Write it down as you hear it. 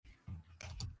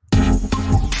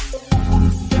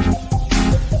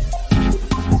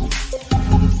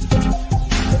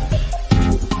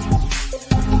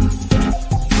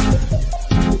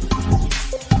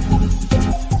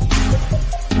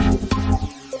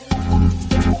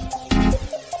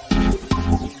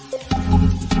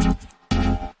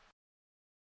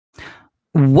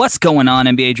What's going on,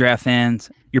 NBA draft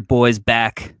fans? Your boy's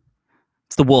back.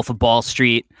 It's the Wolf of Ball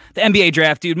Street, the NBA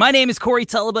draft dude. My name is Corey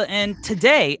Tulaba, and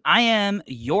today I am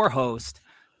your host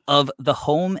of the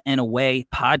Home and Away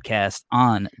podcast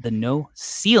on the No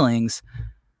Ceilings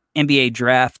NBA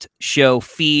draft show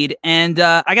feed. And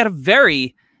I got a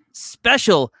very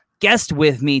special guest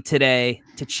with me today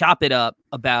to chop it up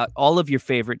about all of your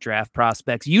favorite draft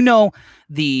prospects. You know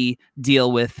the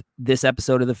deal with this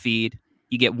episode of the feed.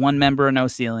 You get one member of No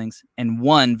Ceilings and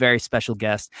one very special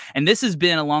guest. And this has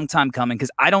been a long time coming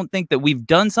because I don't think that we've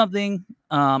done something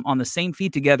on the same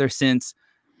feed together since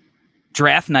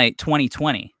draft night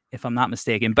 2020, if I'm not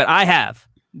mistaken. But I have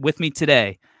with me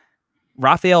today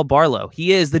Rafael Barlowe.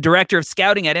 He is the director of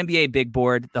scouting at NBA Big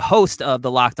Board, the host of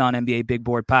the Locked On NBA Big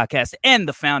Board podcast, and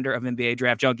the founder of NBA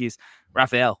Draft Junkies.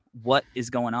 Rafael, what is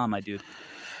going on, my dude?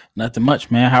 Nothing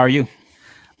much, man. How are you?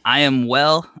 I am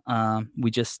well. We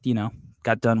just,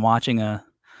 got done watching a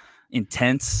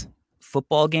intense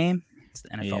football game. It's the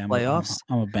NFL playoffs.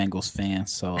 I'm a Bengals fan,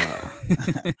 so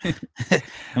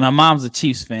and my mom's a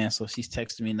Chiefs fan, so she's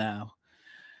texting me now.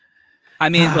 I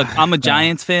mean, look, I'm a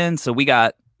Giants fan, so we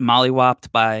got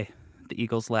mollywopped by the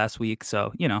Eagles last week,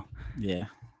 so Yeah.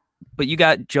 But you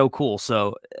got Joe Cool,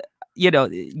 so you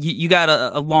got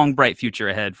a long, bright future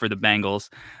ahead for the Bengals.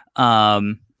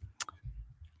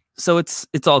 So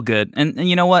it's all good, and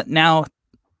you know what? Now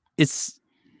it's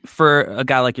for a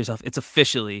guy like yourself. It's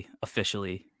officially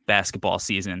basketball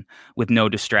season with no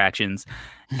distractions.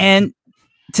 And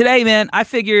today, man, I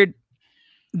figured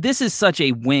this is such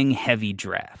a wing heavy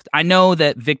draft. I know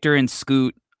that Victor and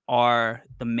Scoot are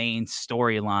the main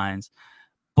storylines,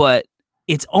 but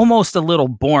it's almost a little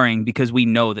boring because we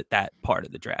know that part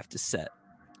of the draft is set.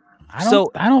 I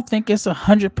don't think it's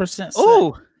 100% set.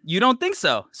 Oh, you don't think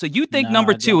so? So you think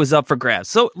number 2 is up for grabs.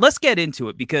 So let's get into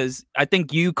it because I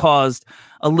think you caused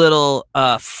a little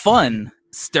fun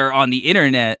stir on the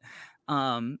internet.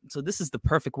 So this is the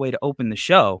perfect way to open the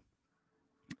show.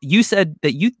 You said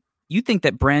that you think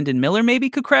that Brandon Miller maybe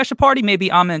could crash a party,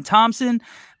 maybe Amen Thompson,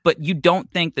 but you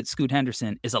don't think that Scoot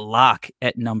Henderson is a lock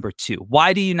at number 2.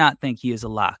 Why do you not think he is a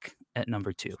lock at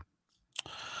number 2?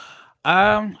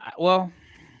 Well,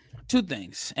 two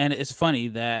things. And it's funny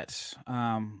that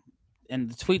and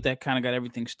the tweet that kind of got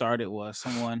everything started was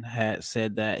someone had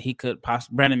said that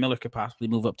Brandon Miller could possibly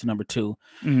move up to number 2.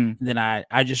 Mm-hmm. Then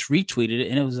I just retweeted it,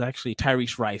 and it was actually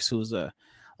Tyrese Rice, who was a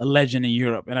legend in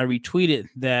Europe. And I retweeted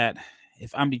that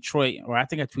if I'm Detroit, or I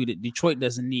think I tweeted, Detroit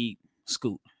doesn't need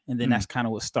Scoot. And then that's kind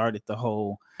of what started the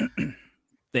whole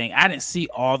thing. I didn't see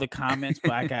all the comments,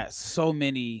 but I got so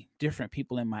many different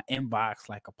people in my inbox,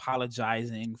 like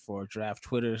apologizing for draft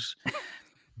Twitter's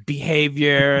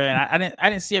behavior. And I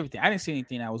didn't see everything. I didn't see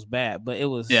anything that was bad, but it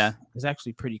was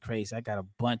actually pretty crazy. I got a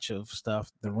bunch of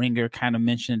stuff. The Ringer kind of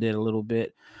mentioned it a little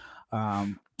bit.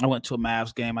 I went to a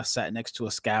Mavs game. I sat next to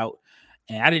a scout,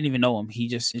 and I didn't even know him. He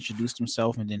just introduced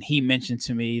himself, and then he mentioned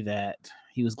to me that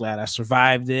he was glad I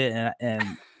survived it.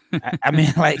 And I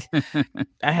mean, like,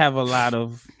 I have a lot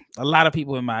of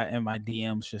people in my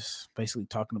DMs just basically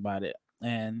talking about it.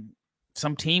 And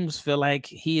some teams feel like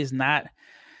he is not,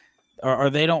 or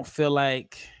they don't feel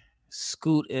like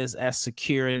Scoot is as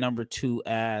secure in number 2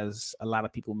 as a lot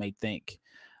of people may think.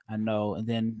 I know. And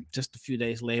then just a few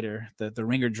days later, the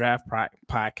Ringer Draft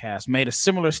podcast made a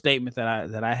similar statement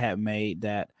that I had made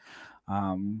that,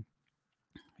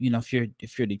 if you're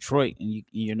Detroit and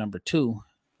you're number 2,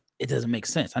 it doesn't make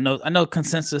sense. I know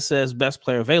consensus says best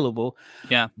player available.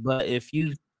 Yeah. But if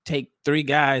you take 3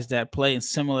 guys that play in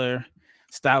similar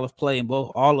style of play and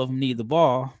all of them need the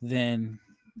ball, then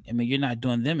I mean, you're not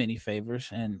doing them any favors.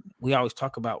 And we always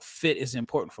talk about fit is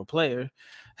important for player.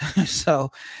 so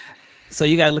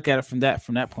you got to look at it from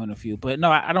that point of view. But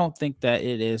no, I don't think that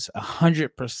it is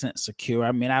 100% secure.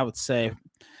 I mean, I would say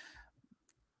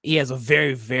he has a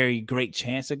very, very great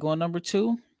chance at going number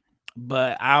 2.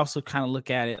 But I also kind of look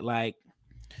at it like,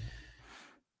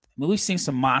 we've seen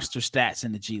some monster stats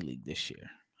in the G League this year.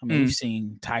 I mean, we've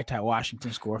seen Ty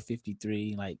Washington score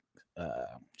 53, like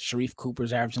Sharif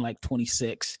Cooper's averaging like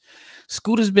 26.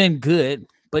 Scoot has been good,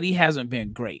 but he hasn't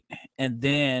been great. And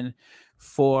then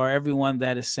for everyone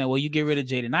that is saying, well, you get rid of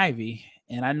Jaden Ivey,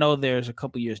 and I know there's a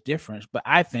couple years difference, but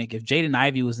I think if Jaden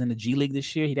Ivey was in the G League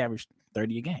this year, he'd average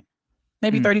 30 a game,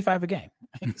 maybe 35 a game.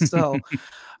 So,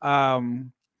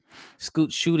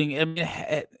 Scoot shooting, I mean,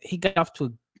 he got off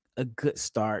to a good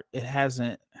start. It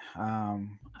hasn't,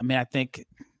 I think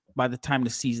by the time the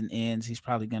season ends, he's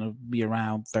probably going to be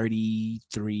around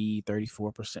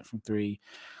 34% from 3,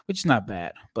 which is not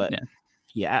bad. But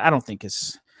I don't think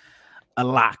it's a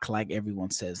lock like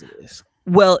everyone says it is.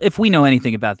 Well, if we know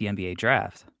anything about the NBA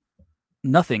draft,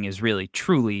 nothing is really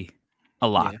truly a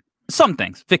lock. Yeah. Some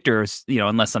things, Victor is,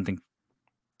 unless something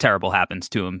terrible happens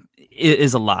to him,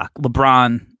 is a lock.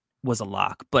 LeBron was a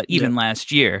lock, but even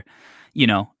last year,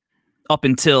 up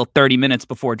until 30 minutes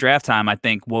before draft time, I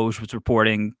think Woj was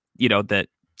reporting, that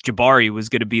Jabari was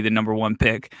going to be the number one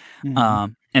pick.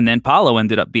 Mm-hmm. And then Paolo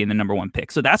ended up being the number one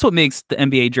pick. So that's what makes the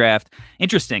NBA draft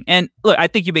interesting. And look, I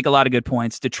think you make a lot of good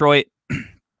points. Detroit,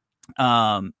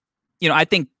 I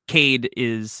think Cade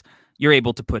you're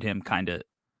able to put him kind of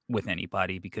with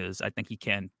anybody because I think he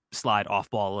can slide off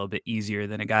ball a little bit easier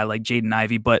than a guy like Jaden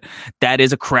Ivey, but that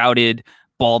is a crowded,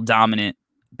 ball dominant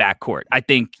backcourt. I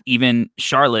think even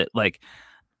Charlotte,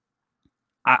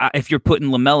 if you're putting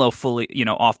LaMelo fully,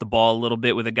 off the ball a little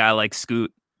bit with a guy like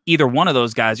Scoot, either one of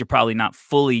those guys, you're probably not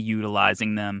fully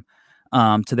utilizing them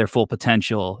to their full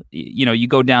potential. You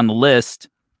go down the list,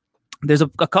 there's a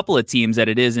couple of teams that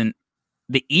it isn't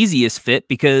the easiest fit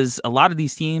because a lot of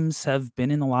these teams have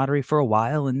been in the lottery for a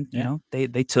while, and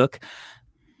they took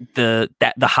the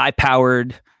high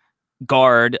powered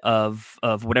guard of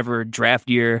whatever draft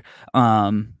year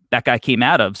that guy came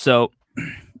out of. So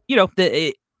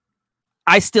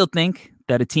I still think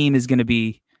that a team is going to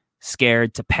be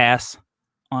scared to pass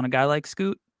on a guy like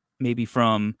Scoot, maybe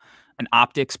from an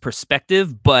optics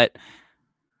perspective. But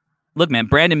look, man,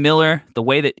 Brandon Miller, the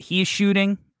way that he's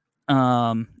shooting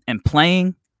and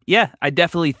playing, I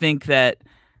definitely think that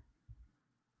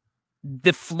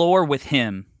the floor with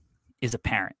him is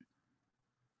apparent.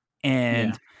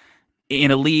 And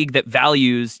in a league that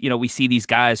values, we see these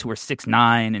guys who are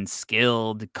 6'9" and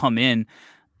skilled come in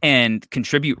and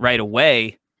contribute right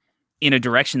away in a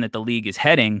direction that the league is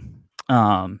heading,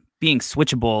 being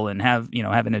switchable and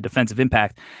having a defensive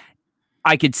impact.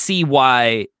 I could see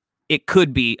why it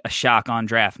could be a shock on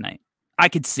draft night. I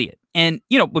could see it. And,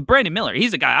 with Brandon Miller,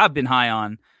 he's a guy I've been high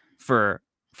on for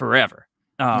forever.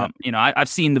 I've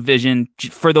seen the vision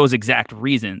for those exact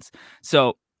reasons.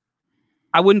 So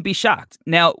I wouldn't be shocked.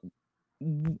 Now,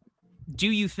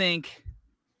 do you think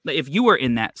that if you were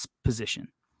in that position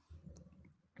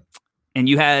and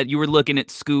you were looking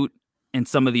at Scoot and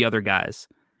some of the other guys,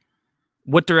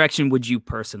 what direction would you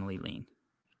personally lean?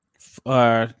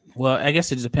 Well, I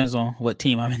guess it just depends on what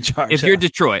team I'm in charge of. If you're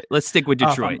Detroit, let's stick with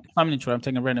Detroit. If I'm in Detroit, I'm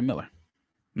taking Brandon Miller.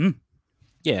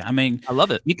 Yeah, I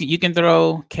love it. You can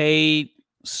throw Cade,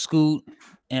 Scoot,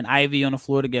 and Ivy on the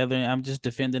floor together, and I'm just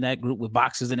defending that group with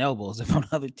boxes and elbows if I'm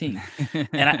another team.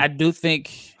 And I do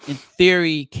think, in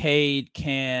theory, Cade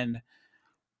can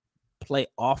play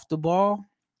off the ball,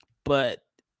 but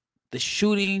the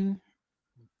shooting,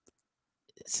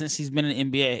 since he's been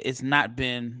in the NBA, it's not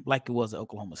been like it was at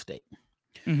Oklahoma State.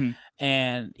 Mm-hmm.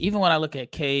 And even when I look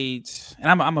at Cade's, and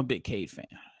I'm a big Cade fan,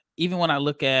 even when I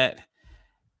look at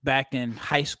back in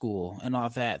high school and all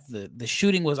that, the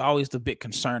shooting was always the big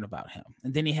concern about him.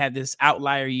 And then he had this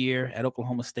outlier year at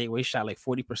Oklahoma State where he shot like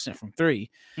 40% from three.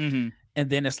 Mm-hmm. And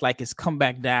then it's come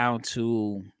back down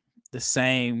to the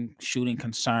same shooting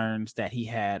concerns that he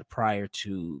had prior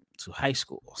to high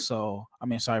school. So,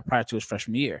 prior to his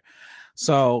freshman year.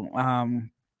 So,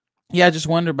 I just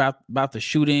wonder about the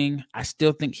shooting. I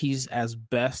still think he's as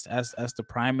best as the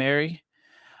primary.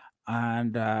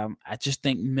 And I just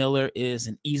think Miller is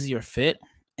an easier fit.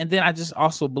 And then I just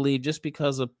also believe just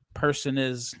because a person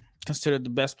is considered the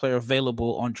best player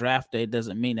available on draft day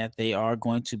doesn't mean that they are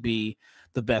going to be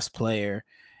the best player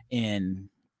in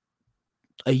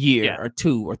a year or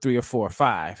two or three or four or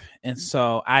five. And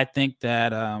so I think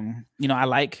that, I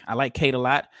like Cade a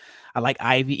lot. I like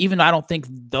Ivy, even though I don't think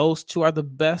those two are the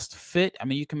best fit. I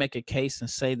mean, you can make a case and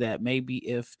say that maybe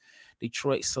if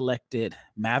Detroit selected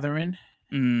Matherin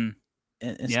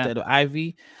instead of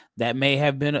Ivy, that may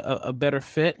have been a better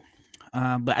fit.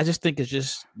 But I just think it's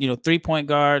just, 3-point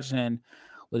guards and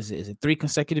what is it? Is it 3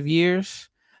 consecutive years?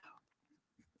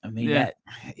 I mean, at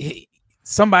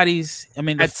some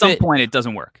point it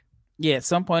doesn't work. Yeah, at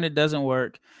some point it doesn't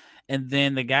work. And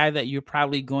then the guy that you're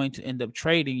probably going to end up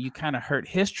trading, you kind of hurt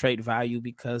his trade value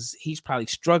because he's probably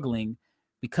struggling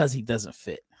because he doesn't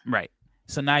fit. Right.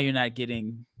 So now you're not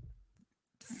getting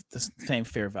the same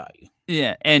fair value.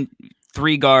 Yeah. And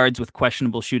 3 guards with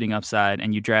questionable shooting upside,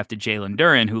 and you drafted Jalen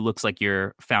Duren, who looks like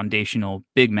your foundational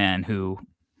big man who,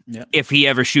 if he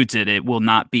ever shoots it, it will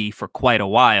not be for quite a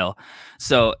while.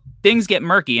 So things get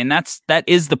murky, and that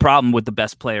is the problem with the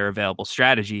best player available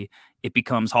strategy. It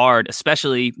becomes hard,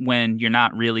 especially when you're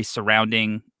not really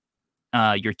surrounding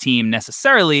your team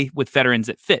necessarily with veterans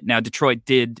that fit. Now, Detroit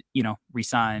did,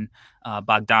 re-sign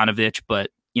Bogdanovich,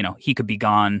 but, he could be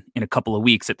gone in a couple of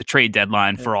weeks at the trade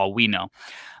deadline for all we know.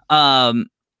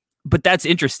 But that's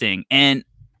interesting. And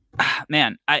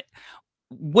man,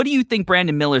 what do you think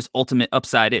Brandon Miller's ultimate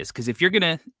upside is? Because if you're going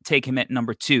to take him at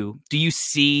number 2, do you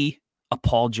see a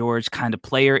Paul George kind of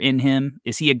player in him?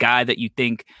 Is he a guy that you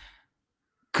think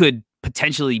could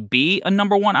potentially be a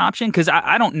number 1 option? Because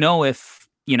I don't know if,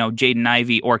 Jaden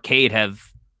Ivey or Cade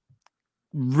have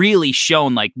really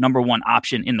shown like number 1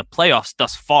 option in the playoffs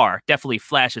thus far. Definitely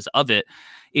flashes of it.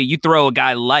 You throw a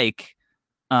guy like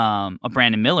a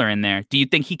Brandon Miller in there. Do you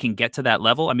think he can get to that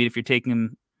level? I mean, if you're taking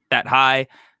him that high,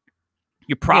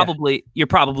 you're probably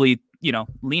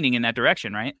leaning in that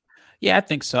direction, right? Yeah, I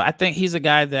think so. I think he's a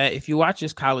guy that if you watch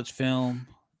his college film,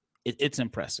 it's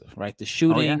impressive, right? The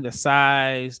shooting, the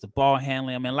size, the ball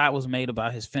handling. I mean, a lot was made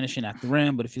about his finishing at the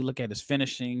rim, but if you look at his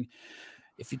finishing,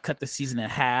 if you cut the season in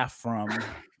half from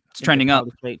it's trending up,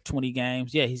 played 20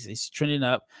 games. Yeah, he's trending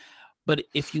up. But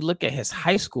if you look at his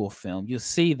high school film, you'll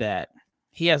see that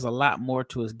he has a lot more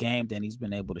to his game than he's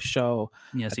been able to show.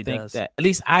 Yes, he does. That, at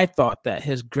least I thought that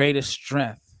his greatest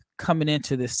strength coming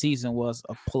into this season was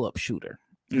a pull-up shooter.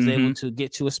 He was able to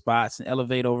get to his spots and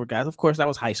elevate over guys. Of course, that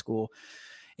was high school,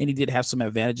 and he did have some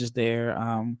advantages there.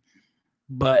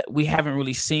 But we haven't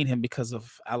really seen him because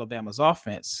of Alabama's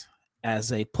offense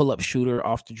as a pull-up shooter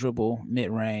off the dribble,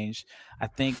 mid-range. I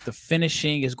think the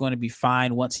finishing is going to be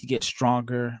fine once he gets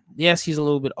stronger. Yes, he's a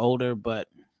little bit older, but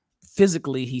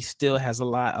physically he still has a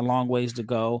long ways to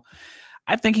go.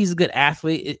 I think he's a good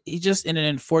athlete. He's just in an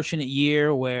unfortunate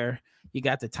year where you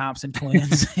got the Thompson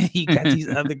twins. You got these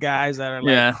other guys that are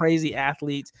like crazy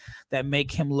athletes that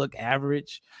make him look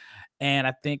average. And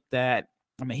I think that,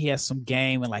 he has some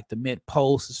game in like the mid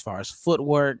post as far as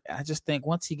footwork. I just think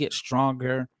once he gets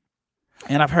stronger,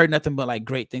 and I've heard nothing but like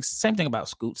great things. Same thing about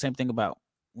Scoot. Same thing about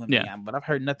Wembanyama. But I've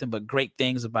heard nothing but great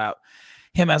things about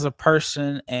him as a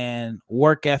person and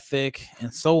work ethic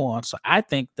and so on. So I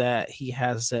think that he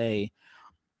has a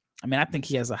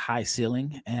high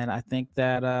ceiling, and I think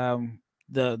that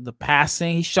the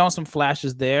passing, he's shown some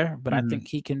flashes there, but I think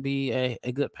he can be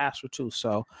a good passer too.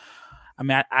 So,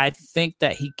 I think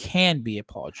that he can be a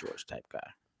Paul George type guy.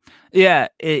 Yeah,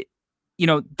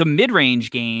 the mid-range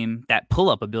game, that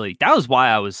pull-up ability, that was why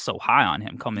I was so high on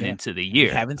him coming into the year.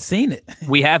 We haven't seen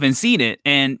it.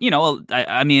 And,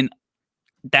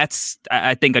 that's,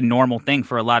 I think, a normal thing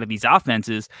for a lot of these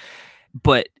offenses.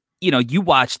 But, you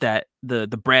watch that, the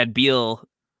Brad Beal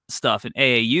stuff in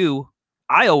AAU,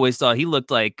 I always thought he looked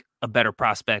like a better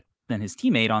prospect than his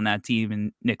teammate on that team,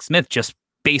 and Nick Smith, just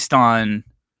based on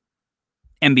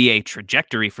NBA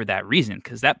trajectory for that reason,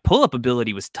 because that pull-up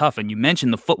ability was tough. And you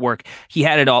mentioned the footwork. He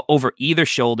had it all over either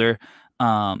shoulder.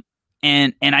 And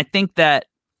I think that,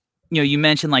 you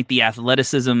mentioned like the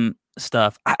athleticism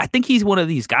stuff. I think he's one of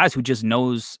these guys who just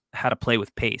knows how to play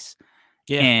with pace.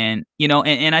 Yeah. And,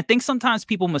 and I think sometimes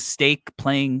people mistake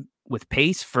playing with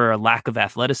pace for a lack of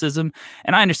athleticism.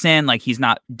 And I understand like he's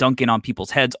not dunking on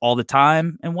people's heads all the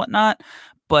time and whatnot,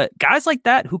 but guys like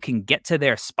that who can get to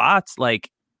their spots, like,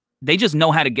 they just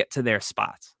know how to get to their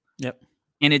spots. Yep.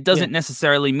 And it doesn't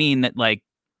necessarily mean that like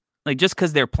just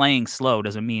because they're playing slow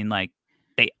doesn't mean like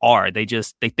they are. They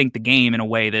think the game in a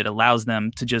way that allows them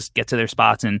to just get to their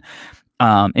spots and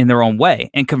in their own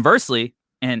way. And conversely,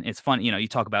 and it's fun, you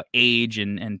talk about age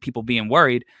and people being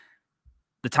worried.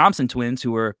 The Thompson twins,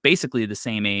 who are basically the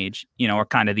same age, are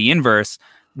kind of the inverse,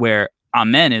 where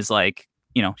Amen is like,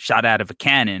 shot out of a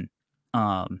cannon.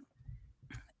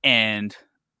 And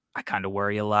I kind of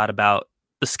worry a lot about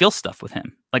the skill stuff with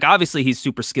him. Like, obviously he's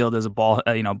super skilled as a ball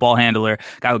handler,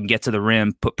 guy who can get to the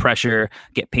rim, put pressure,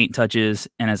 get paint touches,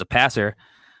 and as a passer.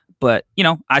 But,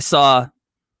 I saw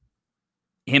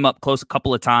him up close a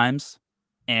couple of times,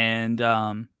 and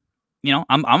I'm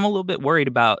a little bit worried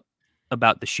about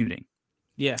the shooting.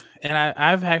 Yeah, and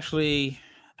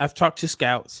I've talked to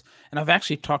scouts, and I've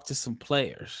actually talked to some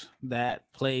players that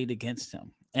played against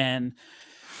him, and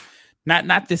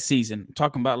not this season. I'm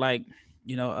talking about like,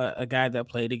 a guy that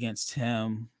played against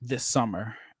him this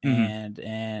summer, and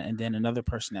then another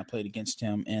person that played against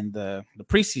him in the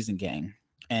preseason game,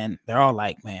 and they're all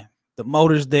like, man, the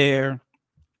motor's there,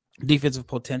 defensive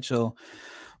potential,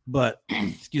 but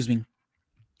excuse me,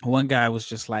 one guy was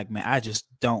just like, man, I just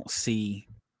don't see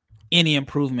any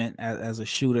improvement as a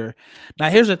shooter. Now,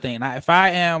 here's the thing. I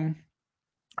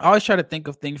always try to think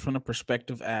of things from the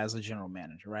perspective as a general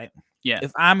manager, right? Yeah.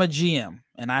 If I'm a GM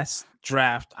and I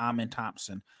draft Amen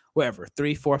Thompson, whoever,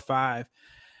 3, 4, 5,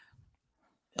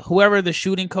 whoever the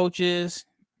shooting coach is,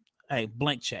 hey,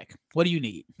 blank check. What do you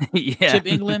need? Yeah. Chip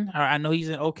England? All right, I know he's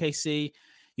in OKC.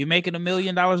 You're making $1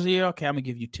 million a year? Okay, I'm going to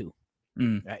give you 2.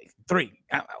 Right, 3.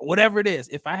 Whatever it is.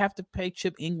 If I have to pay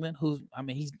Chip England,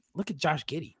 look at Josh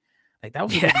Giddey. Like, that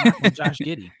was a good knock on Josh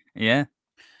Giddey. Yeah.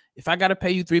 If I got to pay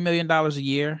you $3 million a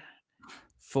year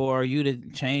for you to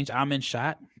change Amin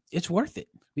shot, it's worth it,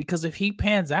 because if he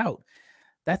pans out,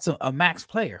 that's a max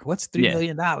player. What's $3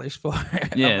 million for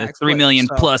a max $3 player? million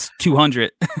plus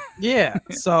 200. Yeah.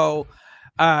 So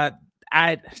I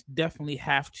definitely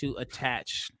have to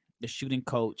attach the shooting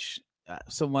coach,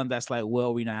 someone that's like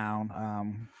well renowned.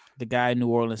 The guy in New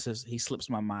Orleans, he slips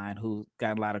my mind, who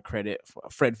got a lot of credit for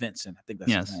Fred Vinson. I think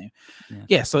that's his name.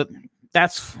 Yeah. So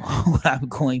that's what I'm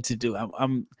going to do.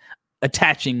 I'm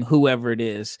attaching whoever it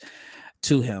is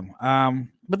to him.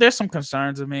 But there's some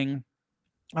concerns. I mean,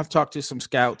 I've talked to some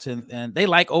scouts and they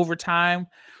like overtime,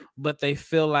 but they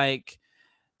feel like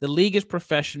the league is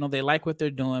professional. They like what they're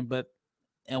doing,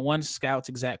 and one scout's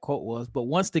exact quote was, "But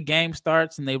once the game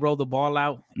starts and they roll the ball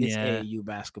out, it's AAU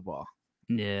basketball."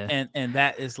 Yeah. And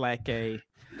that is like a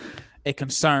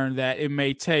concern that it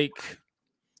may take,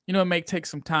 it may take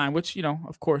some time, which,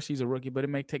 of course he's a rookie, but it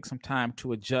may take some time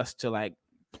to adjust to like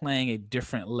playing a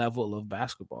different level of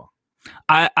basketball.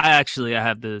 I actually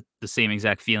have the same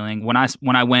exact feeling when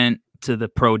I went to the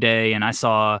pro day and I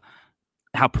saw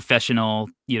how professional,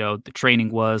 the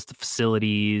training was, the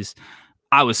facilities.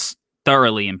 I was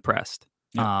thoroughly impressed.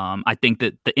 Yeah. I think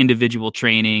that the individual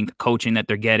training, the coaching that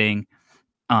they're getting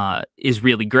is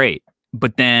really great.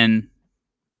 But then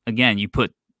again, you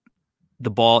put the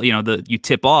ball, you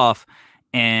tip off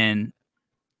and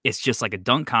it's just like a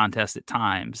dunk contest at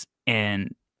times.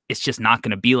 And it's just not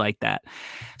going to be like that.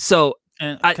 So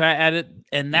can I add it?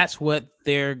 And that's what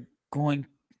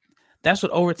that's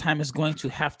what overtime is going to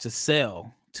have to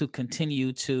sell to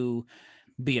continue to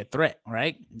be a threat,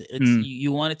 right?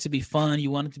 You want it to be fun,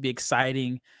 you want it to be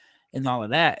exciting and all of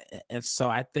that. And so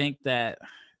I think that,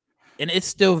 and it's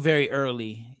still very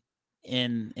early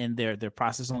in their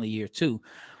process, only year 2,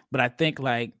 but I think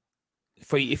like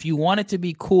if you want it to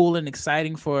be cool and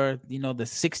exciting for, the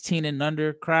 16 and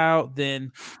under crowd,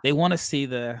 then they want to see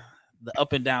the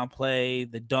up and down play,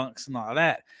 the dunks and all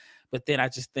that. But then I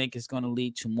just think it's going to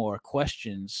lead to more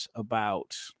questions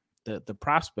about the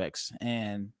prospects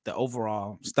and the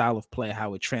overall style of play,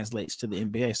 how it translates to the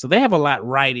NBA. So they have a lot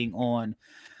riding on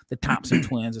the Thompson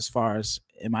twins, as far as,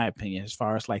 in my opinion, as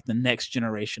far as like the next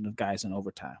generation of guys in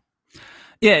overtime.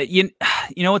 Yeah, you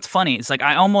know what's funny? It's like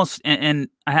I almost and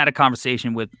I had a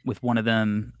conversation with one of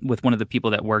them, with one of the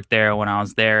people that worked there when I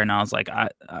was there, and I was like,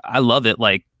 I love it.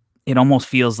 Like it almost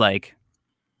feels like,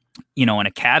 an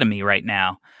academy right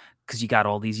now, because you got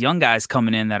all these young guys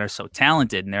coming in that are so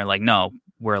talented, and they're like, no,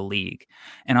 we're a league.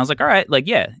 And I was like, all right, like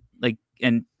yeah, like,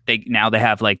 and they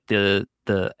have like the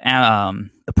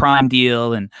prime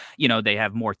deal, and they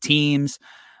have more teams.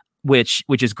 Which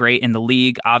is great. And the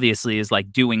league obviously is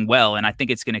like doing well. And I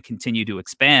think it's going to continue to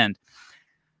expand.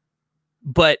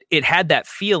 But it had that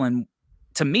feel. And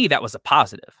to me, that was a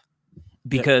positive.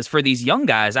 Because for these young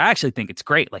guys, I actually think it's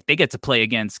great. Like they get to play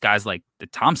against guys like the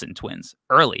Thompson twins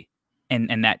early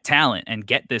and that talent and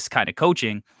get this kind of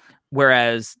coaching.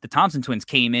 Whereas the Thompson twins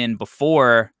came in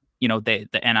before, the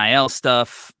NIL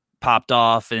stuff popped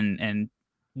off. And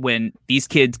when these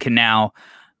kids can now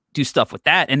do stuff with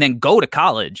that and then go to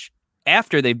college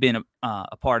after they've been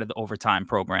a part of the overtime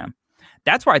program,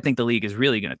 that's where I think the league is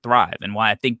really going to thrive, and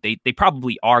why I think they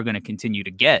probably are going to continue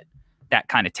to get that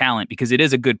kind of talent, because it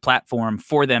is a good platform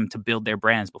for them to build their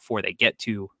brands before they get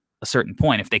to a certain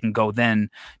point. If they can go then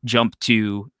jump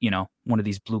to, one of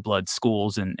these blue blood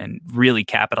schools and really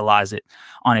capitalize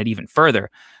on it even further.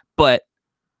 But,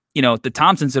 the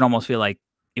Thompsons, it almost feel like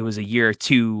it was a year or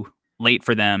two late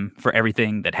for them for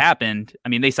everything that happened. I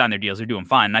mean, they signed their deals, they're doing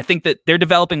fine. And I think that they're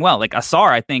developing well. Like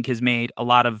Asar, I think, has made a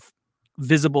lot of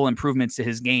visible improvements to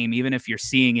his game, even if you're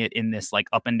seeing it in this like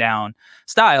up and down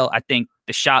style. I think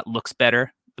the shot looks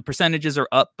better. The percentages are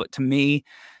up, but to me,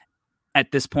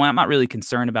 at this point, I'm not really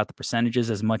concerned about the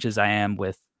percentages as much as I am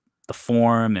with the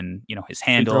form and, his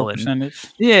handle and percentage.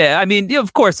 Yeah, I mean,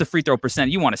 of course, the free throw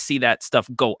percent, you want to see that stuff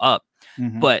go up,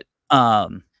 but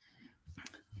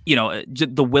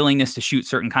the willingness to shoot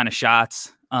certain kind of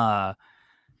shots,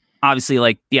 obviously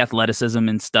like the athleticism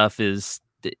and stuff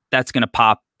that's going to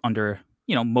pop under,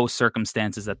 most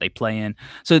circumstances that they play in.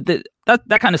 So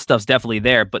that kind of stuff's definitely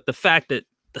there. But the fact that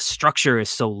the structure is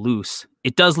so loose,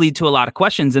 it does lead to a lot of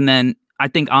questions. And then I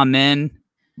think Amen,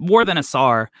 more than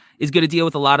Asar, is going to deal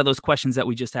with a lot of those questions that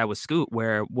we just had with Scoot,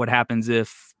 where what happens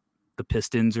if the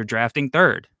Pistons are drafting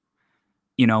third?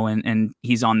 And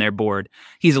he's on their board.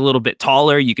 He's a little bit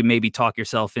taller. You can maybe talk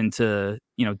yourself into,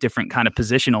 different kind of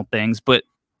positional things. But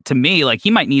to me, like,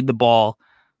 he might need the ball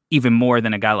even more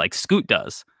than a guy like Scoot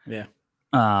does. Yeah.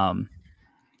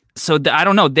 So I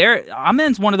don't know.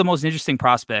 Amen's one of the most interesting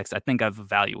prospects I think I've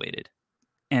evaluated.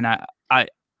 And I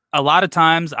a lot of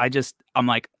times I'm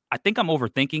like, I think I'm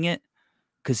overthinking it,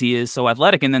 because he is so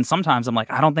athletic. And then sometimes I'm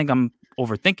like, I don't think I'm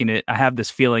overthinking it. I have this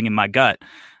feeling in my gut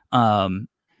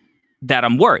that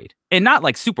I'm worried, and not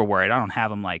like super worried. I don't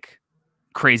have him like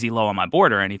crazy low on my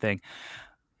board or anything,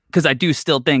 because I do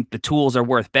still think the tools are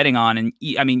worth betting on. And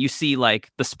I mean, you see like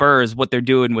the Spurs, what they're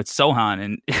doing with Sohan,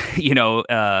 and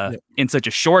in such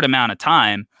a short amount of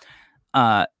time.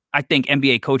 I think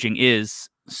NBA coaching is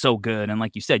so good, and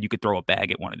like you said, you could throw a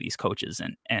bag at one of these coaches,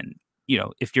 and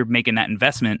if you're making that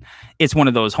investment, it's one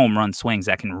of those home run swings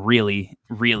that can really,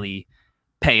 really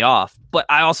pay off. But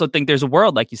I also think there's a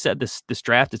world, like you said, this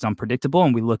draft is unpredictable,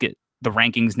 and we look at the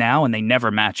rankings now, and they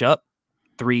never match up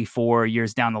 3-4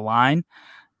 years down the line.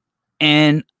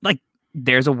 And like,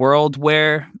 there's a world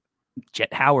where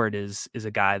Jet Howard is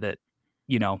a guy that,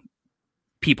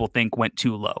 people think went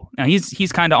too low. Now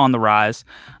he's kind of on the rise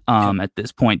at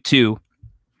this point too.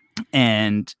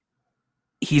 And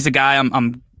he's a guy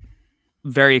I'm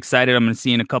very excited I'm going to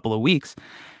see in a couple of weeks.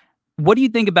 What do you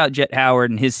think about Jet Howard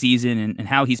and his season and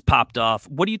how he's popped off?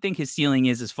 What do you think his ceiling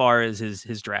is as far as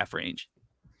his draft range?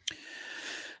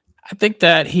 I think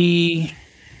that it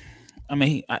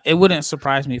wouldn't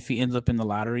surprise me if he ends up in the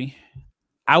lottery.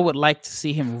 I would like to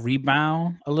see him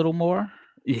rebound a little more.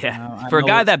 Yeah, for a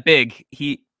guy that big,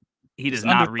 he does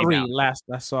not rebound. 3 last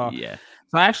I saw. Yeah,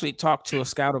 so I actually talked to a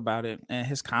scout about it, and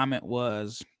his comment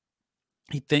was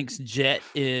he thinks Jet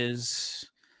is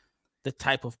the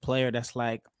type of player that's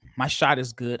like, my shot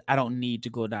is good. I don't need to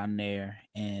go down there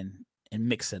and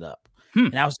mix it up.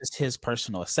 And that was just his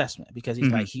personal assessment, because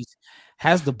he's like, he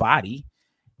has the body.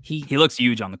 He looks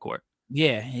huge on the court.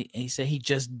 Yeah, he said he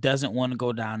just doesn't want to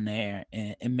go down there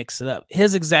and mix it up.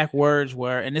 His exact words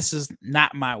were, and this is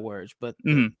not my words, but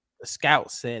the scout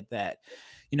said that,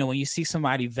 when you see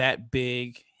somebody that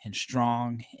big and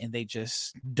strong and they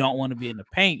just don't want to be in the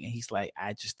paint, and he's like,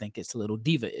 I just think it's a little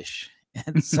diva-ish.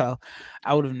 And so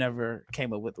I would have never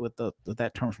came up with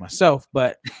that term for myself.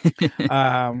 But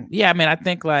I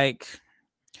think like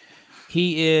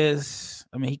he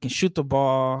can shoot the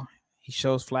ball. He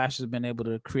shows flashes of being able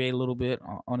to create a little bit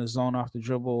on his own off the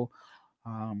dribble.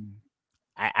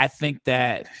 I think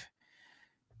that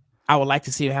I would like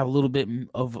to see him have a little bit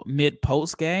of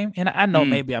mid-post game. And I know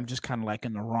maybe I'm just kind of like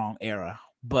in the wrong era,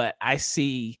 but I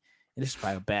see, and this is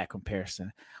probably a bad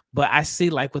comparison, but I see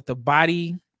like with the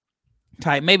body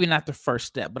type, maybe not the first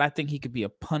step, but I think he could be a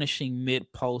punishing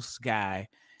mid-post guy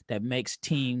that makes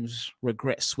teams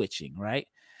regret switching, right?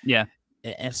 Yeah.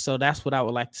 And so that's what I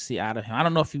would like to see out of him. I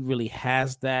don't know if he really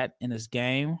has that in his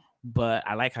game, but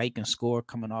I like how he can score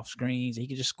coming off screens. He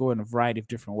can just score in a variety of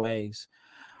different ways.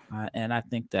 And I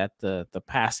think that the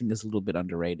passing is a little bit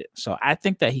underrated. So I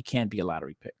think that he can be a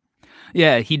lottery pick.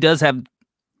 Yeah, he does have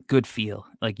good feel.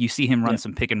 Like you see him run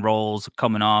some pick and rolls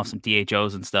coming off, some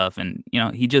DHOs and stuff. And,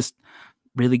 he just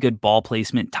really good ball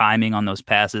placement, timing on those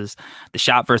passes. The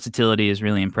shot versatility is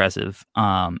really impressive.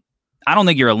 I don't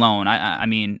think you're alone.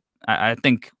 I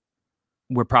think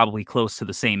we're probably close to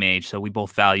the same age, so we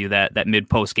both value that mid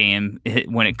post game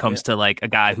when it comes to like a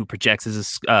guy who projects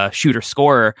as a shooter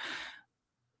scorer.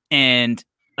 And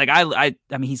like I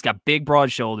mean, he's got big,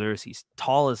 broad shoulders. He's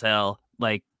tall as hell.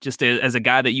 Like just as a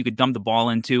guy that you could dump the ball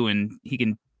into, and he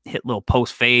can hit little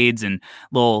post fades and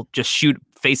little just shoot,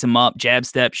 face him up, jab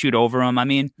step, shoot over him. I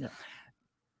mean,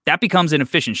 that becomes an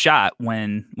efficient shot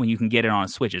when you can get it on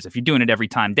switches. If you're doing it every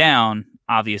time down,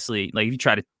 obviously, like if you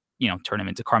try to turn him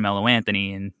into Carmelo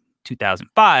Anthony in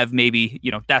 2005, maybe,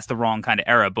 that's the wrong kind of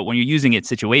era. But when you're using it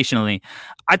situationally,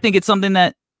 I think it's something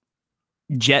that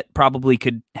Jet probably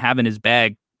could have in his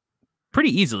bag pretty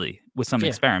easily with some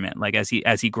experiment, like as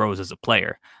he grows as a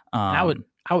player. That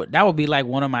would be like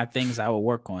one of my things I would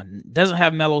work on. Doesn't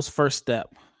have Melo's first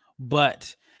step,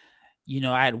 but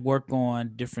I'd work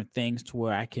on different things to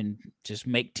where I can just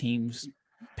make teams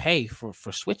pay for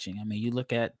switching. I mean, you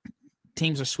look at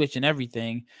teams are switching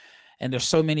everything, and there's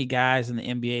so many guys in the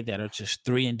NBA that are just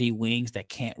 3-and-D wings that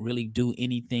can't really do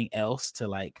anything else to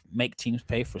like make teams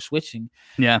pay for switching.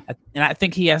 Yeah. And I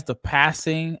think he has the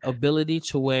passing ability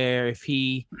to where if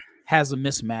he has a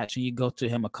mismatch and you go to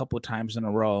him a couple of times in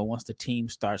a row, once the team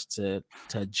starts to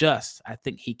adjust, I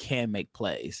think he can make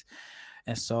plays.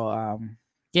 And so,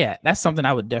 that's something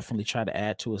I would definitely try to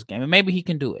add to his game. And maybe he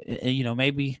can do it. And,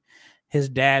 maybe his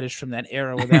dad is from that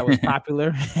era where that was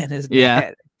popular, and his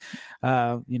dad,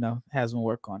 has him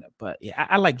work on it. But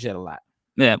I like Jet a lot.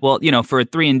 Yeah, well, for a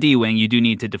 3-and-D wing, you do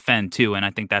need to defend too, and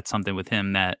I think that's something with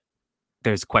him that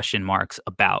there's question marks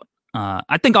about.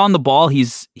 I think on the ball,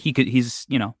 he's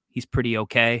pretty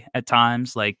okay at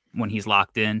times, like when he's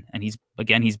locked in, and he's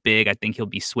big. I think he'll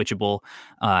be switchable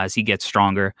as he gets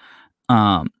stronger.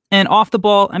 And off the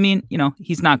ball, I mean,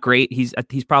 he's not great. He's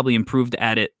probably improved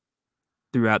at it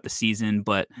throughout the season.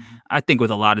 But I think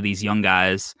with a lot of these young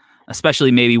guys,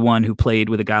 especially maybe one who played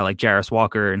with a guy like Jarris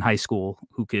Walker in high school,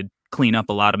 who could clean up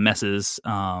a lot of messes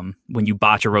when you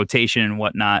botch a rotation and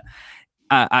whatnot,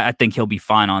 I think he'll be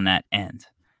fine on that end.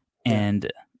 Yeah.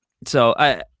 And so,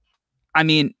 I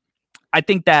mean, I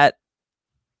think that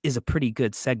is a pretty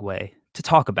good segue to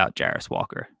talk about Jarris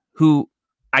Walker, who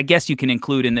I guess you can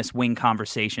include in this wing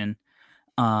conversation.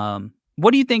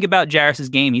 What do you think about Jarris's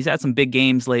game? He's had some big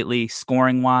games lately,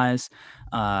 scoring wise.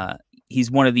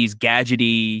 He's one of these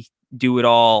gadgety,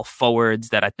 do-it-all forwards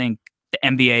that I think the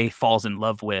NBA falls in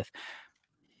love with.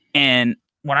 And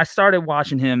when I started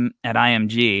watching him at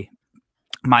IMG,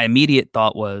 my immediate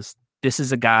thought was, this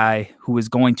is a guy who is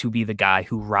going to be the guy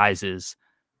who rises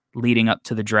leading up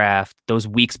to the draft, those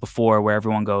weeks before, where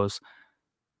everyone goes,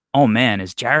 oh man,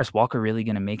 is Jarris Walker really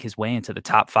going to make his way into the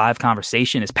top 5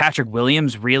 conversation? Is Patrick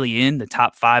Williams really in the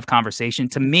top 5 conversation?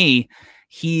 To me,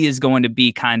 he is going to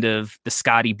be kind of the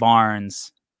Scotty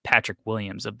Barnes, Patrick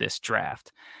Williams of this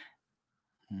draft.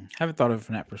 Haven't thought of it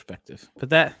from that perspective, but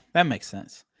that makes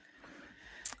sense.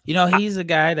 You know, he's a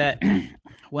guy that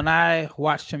when I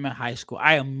watched him in high school,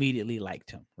 I immediately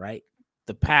liked him, right?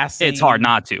 The passing. It's hard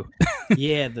not to.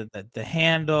 Yeah, the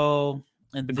handle.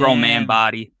 And the grown man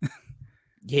body.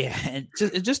 Yeah, and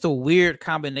just a weird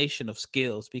combination of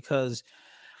skills, because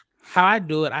how I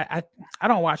do it, I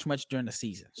don't watch much during the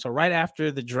season. So right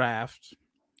after the draft,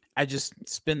 I just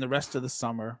spend the rest of the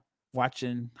summer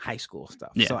watching high school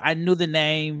stuff. Yeah. So I knew the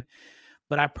name,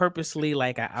 but I purposely,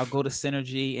 like, I'll go to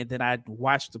Synergy and then I'd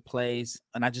watch the plays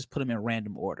and I just put them in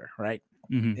random order, right?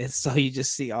 Mm-hmm. And so you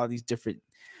just see all these different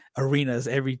arenas,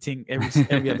 every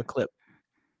other clip.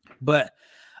 But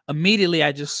immediately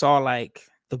I just saw like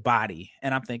the body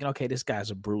and I'm thinking, okay, this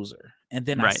guy's a bruiser. And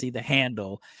then I see the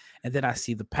handle and then I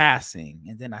see the passing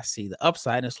and then I see the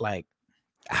upside. And it's like,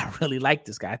 I really like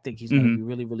this guy. I think he's going to be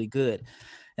really, really good.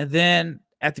 And then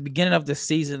at the beginning of the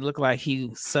season, it looked like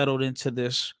he settled into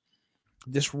this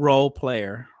role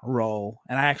player role.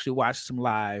 And I actually watched him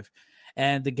live.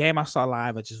 And the game I saw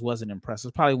live, I just wasn't impressed. It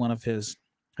was probably one of his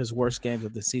worst games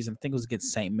of the season. I think it was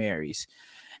against St. Mary's.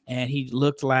 And he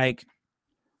looked like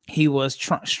he was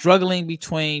struggling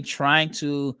between trying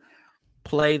to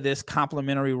play this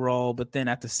complementary role, but then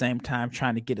at the same time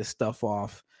trying to get his stuff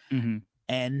off. Mm-hmm.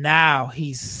 And now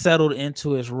he's settled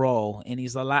into his role and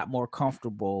he's a lot more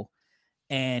comfortable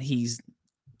and he's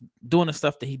doing the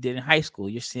stuff that he did in high school.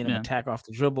 You're seeing him attack off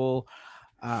the dribble.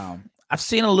 I've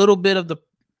seen a little bit of the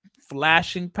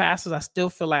flashing passes. I still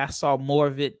feel like I saw more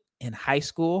of it in high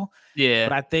school. Yeah.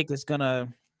 But I think it's going to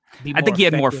be more I think he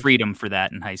had more freedom for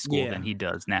that in high school than he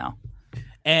does now.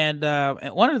 And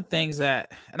one of the things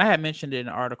that, and I had mentioned it in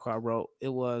an article I wrote, it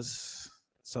was,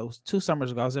 so 2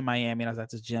 summers ago, I was in Miami and I was at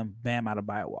this gym. Bam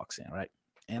Adebayo walks in, right?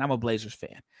 And I'm a Blazers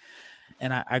fan.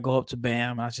 And I go up to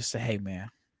Bam and I just say, hey, man,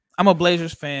 I'm a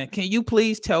Blazers fan. Can you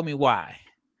please tell me why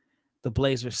the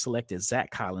Blazers selected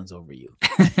Zach Collins over you?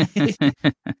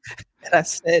 And I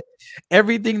said,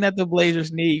 everything that the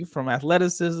Blazers need, from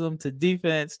athleticism to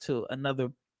defense to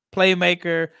another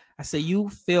playmaker, I said, you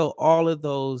fill all of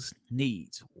those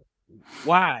needs.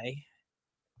 Why?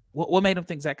 What made him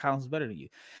think Zach Collins is better than you?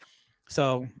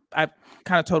 So I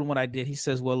kind of told him what I did. He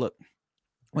says, well, look,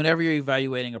 whenever you're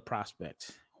evaluating a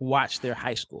prospect, watch their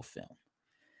high school film.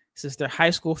 Since their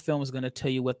high school film is going to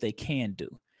tell you what they can do.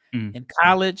 In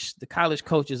college, the college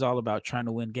coach is all about trying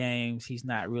to win games. He's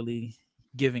not really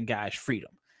giving guys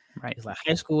freedom. Right? It's like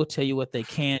high school will tell you what they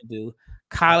can do.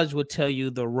 College will tell you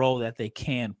the role that they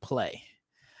can play.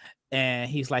 And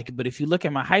he's like, but if you look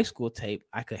at my high school tape,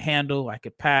 I could handle, I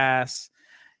could pass,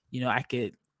 I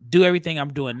could do everything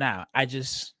I'm doing now. I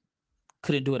just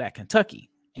couldn't do it at Kentucky.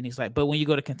 And he's like, but when you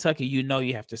go to Kentucky,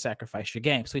 you have to sacrifice your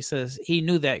game. So he says he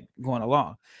knew that going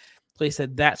along. So he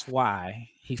said that's why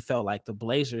he felt like the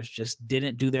Blazers just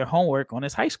didn't do their homework on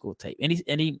his high school tape. And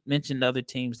he mentioned other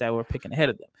teams that were picking ahead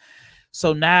of them.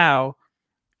 So now,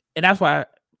 and that's why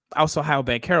I also hired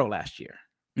Banchero last year,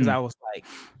 because I was like,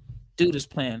 dude is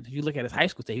playing. If you look at his high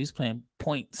school tape, he's playing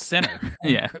point center.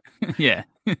 Yeah.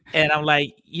 And I'm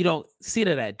like, you don't see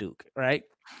that at Duke, right?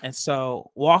 And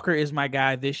so Walker is my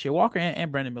guy this year. Walker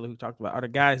and Brandon Miller, who talked about, are the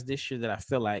guys this year that I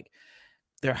feel like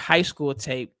their high school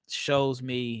tape shows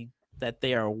me that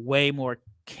they are way more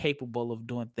capable of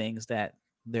doing things that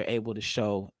they're able to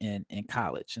show in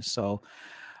college. And so,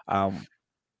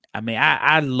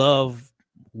 I love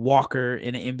Walker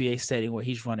in an NBA setting where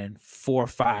he's running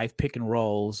 4-5 pick and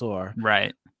rolls or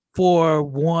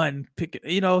 4-1 pick,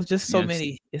 just so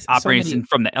many. It's operating so many.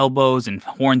 From the elbows and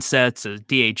horn sets,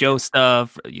 DHO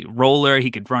stuff, roller.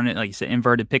 He could run it, like you said,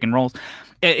 inverted pick and rolls.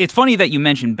 It's funny that you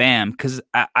mentioned Bam, because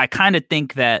I kind of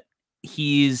think that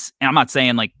and I'm not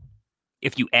saying like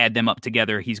if you add them up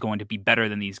together, he's going to be better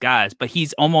than these guys, but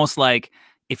he's almost like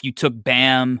if you took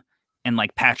Bam and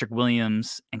like Patrick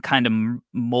Williams and kind of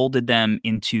molded them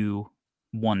into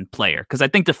one player. Because I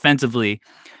think defensively,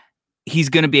 he's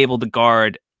going to be able to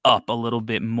guard up a little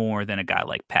bit more than a guy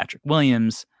like Patrick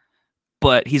Williams,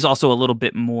 but he's also a little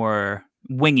bit more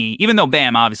wingy, even though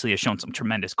Bam obviously has shown some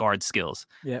tremendous guard skills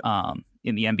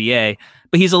in the NBA,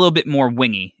 but he's a little bit more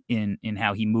wingy in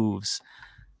how he moves.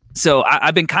 So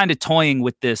I've been kind of toying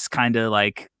with this kind of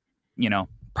like,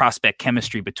 prospect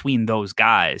chemistry between those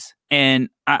guys. And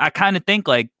I kind of think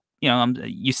like,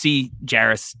 you see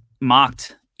Jarris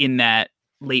mocked in that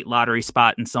late lottery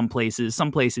spot in some places.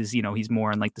 Some places, he's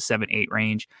more in like the 7-8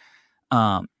 range.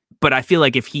 But I feel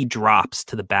like if he drops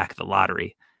to the back of the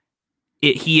lottery,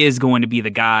 he is going to be the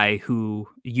guy who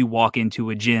you walk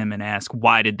into a gym and ask,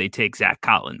 why did they take Zach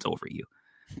Collins over you?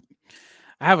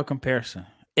 I have a comparison.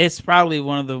 It's probably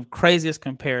one of the craziest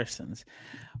comparisons,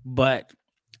 but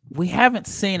we haven't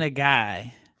seen a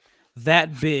guy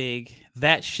that big,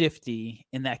 that shifty,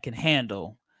 and that can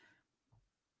handle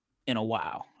in a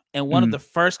while. And one of the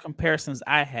first comparisons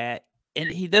I had, and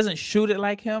he doesn't shoot it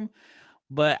like him,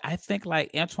 but I think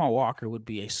like Antoine Walker would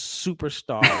be a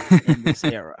superstar in this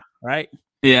era, right?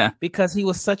 Yeah. Because he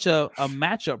was such a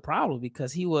matchup problem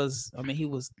because he was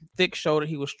thick-shouldered,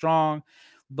 he was strong,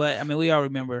 but we all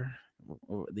remember,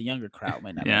 the younger crowd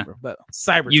may not remember, but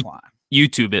Cybertron.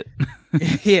 YouTube it.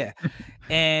 Yeah.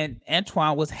 And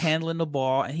Antoine was handling the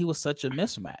ball and he was such a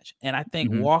mismatch. And I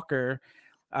think Walker,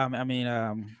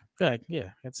 that's yeah.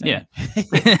 It's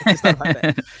not like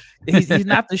that. He's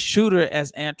not the shooter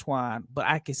as Antoine, but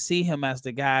I can see him as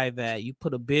the guy that you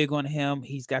put a big on him.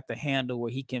 He's got the handle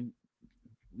where he can,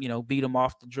 beat him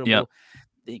off the dribble.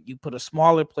 Yep. You put a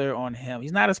smaller player on him.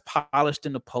 He's not as polished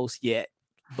in the post yet,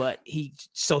 but he's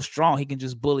so strong he can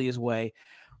just bully his way.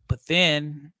 But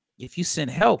then if you send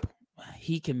help,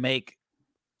 he can make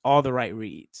all the right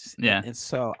reads. Yeah. And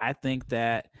so I think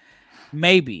that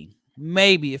maybe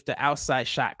if the outside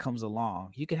shot comes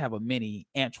along, you could have a mini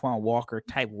Antoine Walker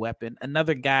type weapon.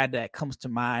 Another guy that comes to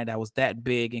mind that was that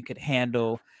big and could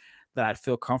handle, that I'd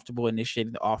feel comfortable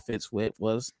initiating the offense with,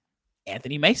 was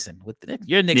Anthony Mason.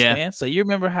 You're a Knicks fan, so you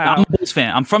remember how... I'm a Bulls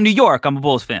fan. I'm from New York. I'm a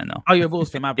Bulls fan, though. Oh, you're a Bulls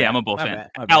fan. My bad. Yeah, I'm a Bulls fan.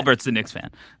 My bad. Albert's the Knicks fan.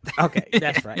 Okay,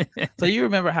 that's right. So you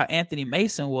remember how Anthony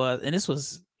Mason was, and this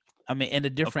was, in a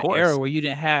different era where you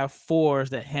didn't have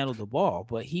fours that handled the ball,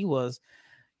 but he was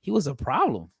a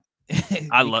problem.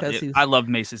 I love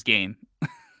Mason's game.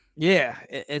 Yeah,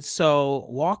 and so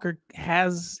Walker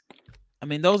has,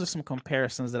 those are some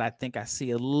comparisons that I think I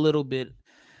see a little bit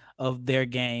of their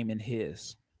game in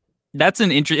his. That's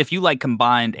an if you like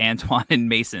combined Antoine and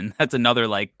Mason, that's another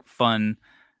like fun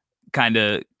kind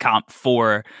of comp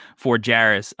for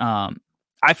Jarris.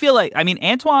 I feel like,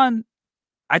 Antoine,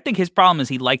 I think his problem is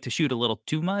he liked to shoot a little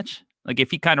too much. Like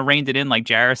if he kind of reined it in like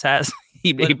Jarris has,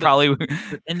 he probably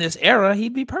in this era,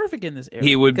 he'd be perfect in this era.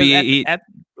 He would be at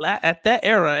that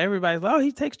era. Everybody's like, oh,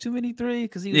 he takes too many threes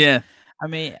because he was,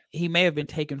 he may have been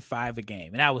taking 5 a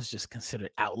game, and that was just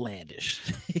considered outlandish.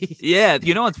 Yeah,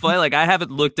 what's funny? Like I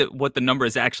haven't looked at what the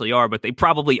numbers actually are, but they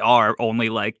probably are only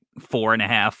like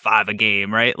 4.5, 5 a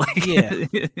game, right? Like, yeah,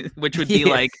 which would be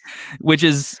like, which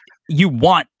is you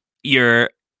want your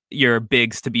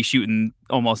bigs to be shooting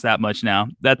almost that much now.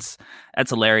 That's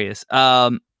hilarious.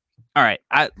 All right,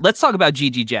 let's talk about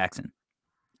G.G. Jackson,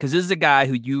 because this is a guy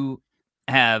who you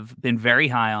have been very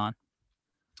high on,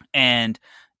 and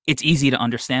it's easy to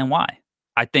understand why.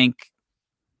 I think,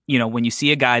 when you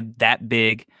see a guy that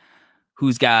big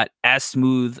who's got as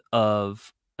smooth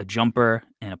of a jumper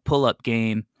and a pull-up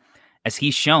game as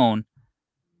he's shown,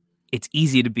 it's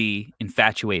easy to be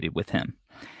infatuated with him.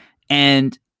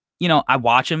 And, I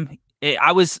watch him.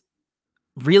 I was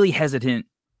really hesitant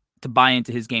to buy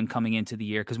into his game coming into the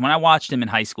year, because when I watched him in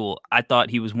high school, I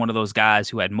thought he was one of those guys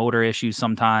who had motor issues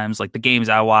sometimes. Like the games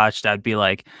I watched, I'd be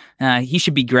like, he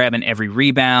should be grabbing every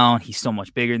rebound. He's so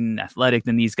much bigger and athletic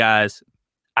than these guys.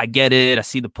 I get it. I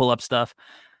see the pull-up stuff.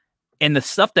 And the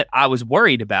stuff that I was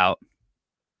worried about,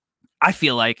 I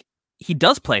feel like he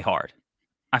does play hard.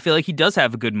 I feel like he does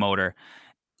have a good motor.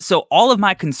 So all of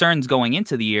my concerns going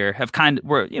into the year have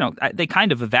they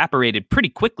kind of evaporated pretty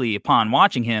quickly upon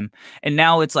watching him. And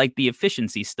now it's like the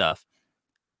efficiency stuff.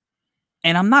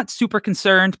 And I'm not super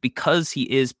concerned because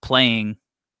he is playing,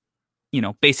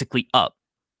 basically up,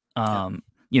 a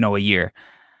year.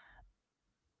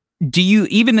 Do you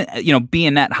even,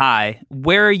 being that high,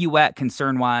 where are you at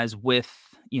concern wise with,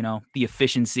 the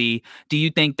efficiency? Do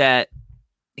you think that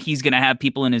he's going to have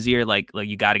people in his ear like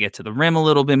you got to get to the rim a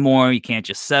little bit more, you can't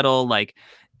just settle? Like,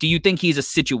 do you think he's a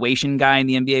situation guy in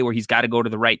the NBA where he's got to go to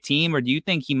the right team? Or do you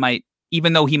think he might,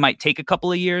 even though he might take a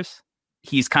couple of years,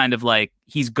 he's kind of like,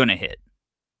 he's going to hit?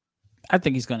 I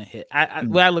think he's going to hit. The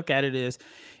way I look at it is,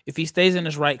 if he stays in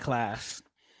his right class,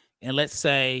 and let's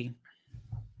say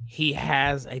he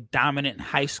has a dominant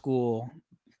high school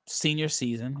senior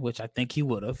season, which I think he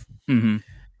would have,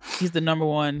 he's the number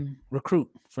one recruit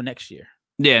for next year.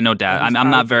 Yeah, no doubt. I'm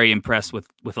not very impressed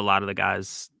with a lot of the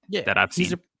guys that I've seen.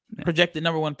 He's a projected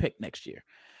number one pick next year.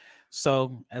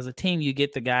 So as a team, you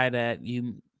get the guy that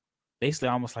you basically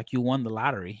almost like you won the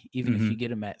lottery. Even if you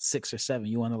get him at 6 or 7,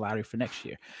 you won the lottery for next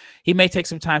year. He may take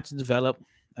some time to develop.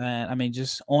 I mean,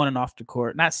 just on and off the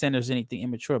court. Not saying there's anything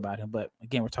immature about him, but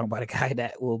again, we're talking about a guy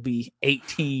that will be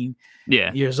 18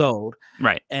 years old,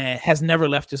 right, and has never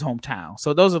left his hometown.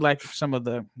 So those are like some of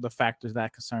the factors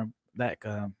that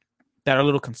are a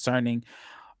little concerning.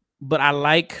 But I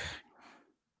like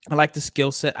the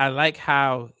skill set. I like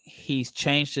how he's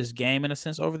changed his game in a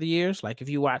sense over the years. Like if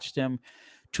you watched him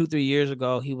 2-3 years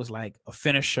ago, he was like a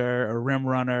finisher, a rim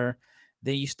runner.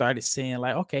 Then you started seeing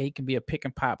like, okay, he can be a pick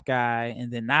and pop guy.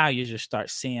 And then now you just start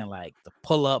seeing like the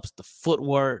pull-ups, the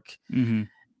footwork. And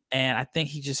I think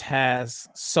he just has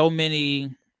so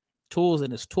many tools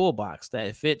in his toolbox that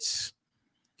if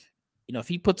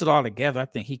he puts it all together, I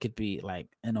think he could be like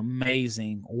an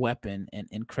amazing weapon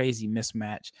and crazy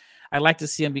mismatch. I'd like to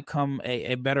see him become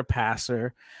a better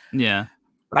passer. Yeah.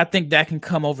 But I think that can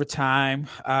come over time.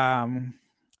 I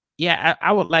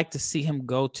would like to see him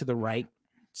go to the right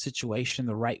situation,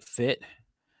 the right fit.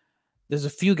 There's a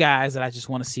few guys that I just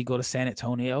want to see go to San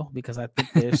Antonio because I think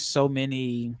there's so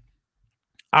many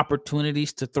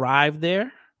opportunities to thrive there.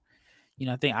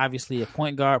 I think obviously a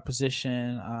point guard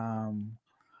position,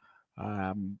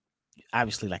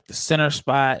 obviously like the center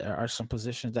spot are some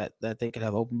positions that they could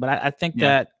have open. But I think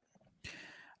that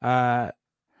I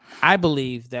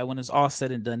believe that when it's all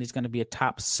said and done, he's going to be a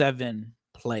top 7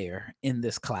 player in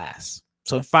this class.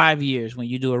 So in 5 years, when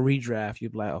you do a redraft,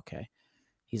 you'd be like, okay,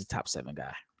 he's a top 7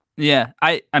 guy. Yeah,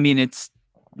 I mean, it's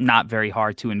not very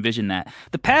hard to envision that.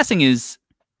 The passing is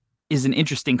an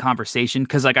interesting conversation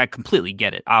because, like, I completely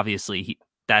get it. Obviously,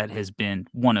 that has been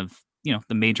one of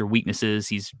the major weaknesses.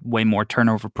 He's way more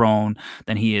turnover prone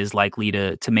than he is likely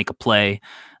to make a play.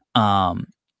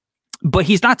 But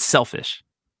he's not selfish.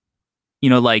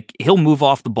 Like he'll move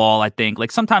off the ball. I think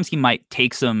like sometimes he might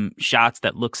take some shots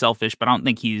that look selfish, but I don't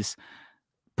think he's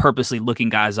purposely looking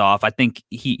guys off. I think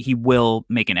he will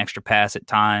make an extra pass at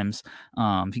times.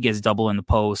 If he gets double in the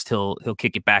post, he'll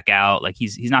kick it back out. Like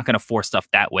he's not going to force stuff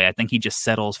that way. I think he just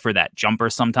settles for that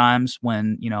jumper sometimes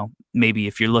when, maybe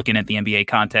if you're looking at the NBA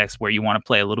context where you want to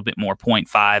play a little bit more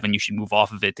 0.5 and you should move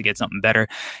off of it to get something better.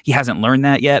 He hasn't learned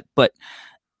that yet. But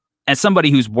as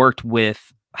somebody who's worked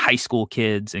with high school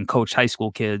kids and coached high school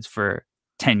kids for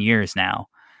 10 years now,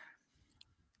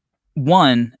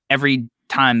 every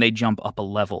time they jump up a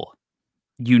level,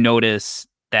 you notice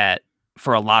that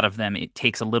for a lot of them, it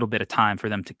takes a little bit of time for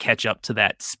them to catch up to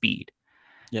that speed.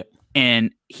 Yep.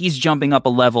 And he's jumping up a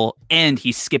level and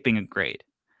he's skipping a grade.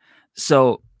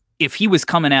 So if he was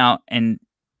coming out and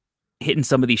hitting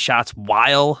some of these shots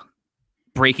while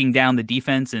breaking down the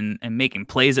defense and making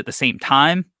plays at the same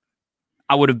time,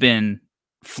 I would have been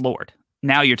floored.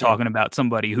 Now you're talking about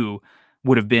somebody who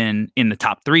would have been in the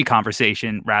top 3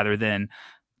 conversation rather than,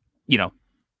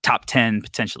 top 10,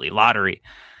 potentially lottery.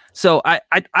 So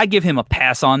I give him a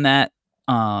pass on that.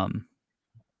 Now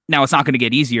it's not going to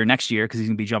get easier next year because he's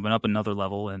going to be jumping up another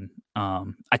level. And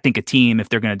I think a team, if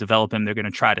they're going to develop him, they're going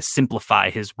to try to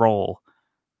simplify his role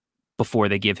before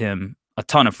they give him a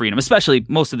ton of freedom, especially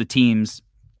most of the teams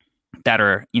that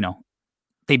are,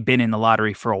 they've been in the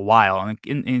lottery for a while. And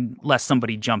unless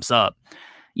somebody jumps up,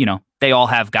 they all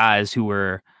have guys who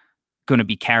are going to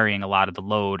be carrying a lot of the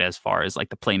load as far as like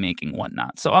the playmaking and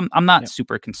whatnot. So I'm not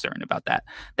super concerned about that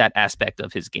aspect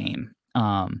of his game.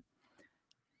 I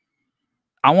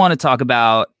want to talk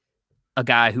about a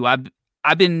guy who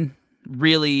I've been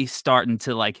really starting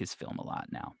to like his film a lot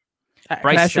now. Can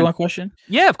I ask you one question?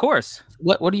 Yeah, of course.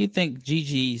 What do you think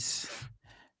Gigi's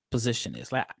position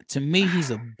is? Like, to me,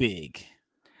 he's a big.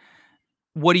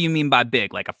 What do you mean by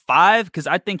big? Like a 5? Because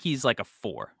I think he's like a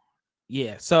 4.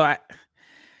 Yeah. So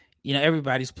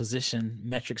everybody's position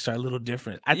metrics are a little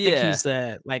different. I think he's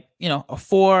a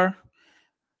 4,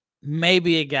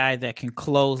 maybe a guy that can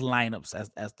close lineups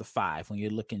as the 5 when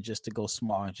you're looking just to go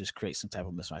small and just create some type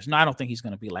of mismatch. No, I don't think he's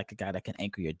going to be like a guy that can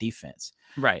anchor your defense.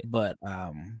 Right. But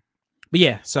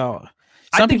yeah. So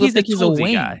some people think he's a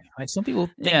wing. Guy. Like some people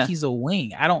think he's a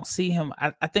wing. I don't see him.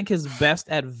 I think his best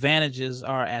advantages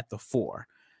are at the 4,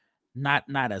 not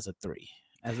as a 3.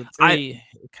 As a 3,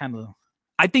 kind of.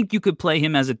 I think you could play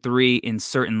him as a 3 in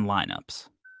certain lineups.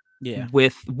 Yeah.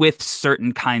 With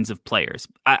certain kinds of players.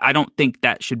 I don't think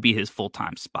that should be his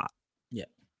full-time spot. Yeah.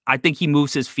 I think he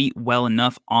moves his feet well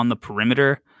enough on the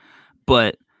perimeter,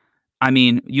 but I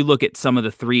mean, you look at some of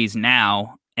the 3s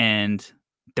now and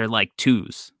they're like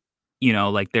 2s. You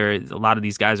know, like a lot of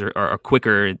these guys are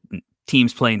quicker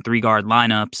teams playing 3-guard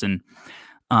lineups. And,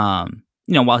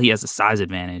 while he has a size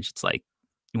advantage, it's like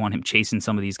you want him chasing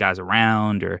some of these guys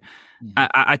around, or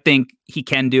I think he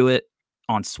can do it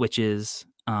on switches.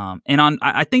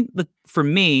 I think for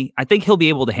me, I think he'll be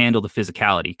able to handle the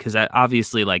physicality because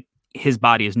obviously, like, his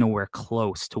body is nowhere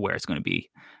close to where it's going to be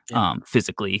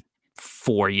physically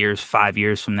 4 years, 5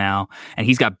 years from now. And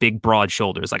he's got big, broad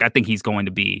shoulders. Like, I think he's going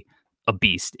to be a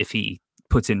beast if he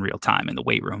puts in real time in the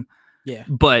weight room. Yeah.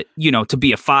 But, to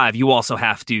be a 5, you also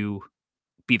have to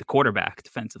be the quarterback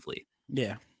defensively.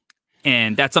 Yeah.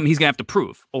 And that's something he's going to have to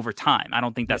prove over time. I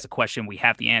don't think that's a question we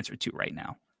have the answer to right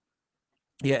now.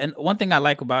 Yeah, and one thing I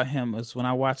like about him is when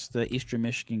I watched the Eastern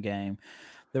Michigan game,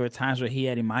 there were times where he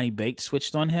had Imani Bates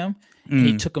switched on him, and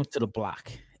he took him to the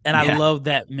block. And I love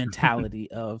that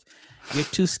mentality of you're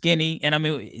too skinny. And I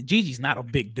mean, Gigi's not a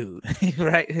big dude,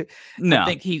 right? No.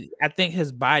 I think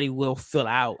his body will fill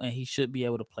out, and he should be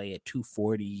able to play at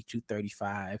 240,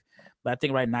 235. But I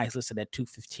think right now he's listed at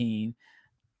 215.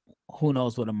 Who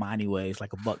knows what Imani weighs,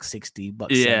 like $160,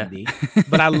 $170.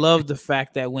 But I love the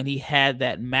fact that when he had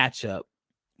that matchup,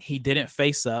 he didn't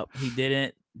face up. He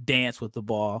didn't dance with the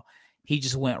ball. He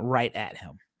just went right at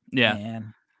him. Yeah.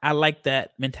 And I like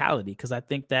that mentality because I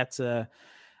think that's a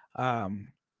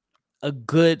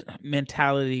good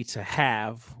mentality to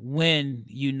have when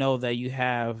you know that you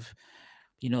have,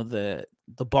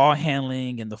 the ball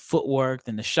handling and the footwork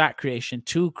and the shot creation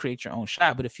to create your own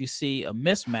shot. But if you see a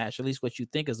mismatch, at least what you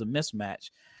think is a mismatch,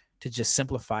 to just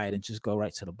simplify it and just go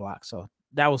right to the block. So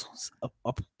that was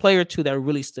a player or two that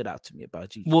really stood out to me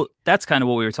about Gigi. Well, that's kind of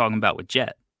what we were talking about with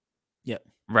Jet. Yep.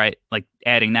 Right? Like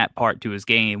adding that part to his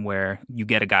game where you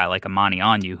get a guy like Imani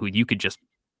on you who you could just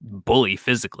bully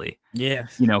physically. Yeah.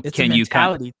 It's can a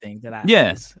mentality you thing that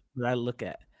I look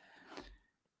at.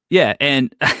 Yeah,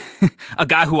 and a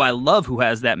guy who I love who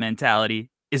has that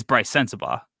mentality is Bryce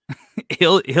Sensabaugh.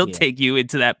 He'll take you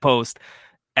into that post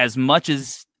as much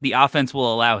as the offense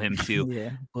will allow him to.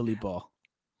 Yeah, bully ball.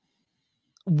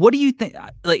 What do you think?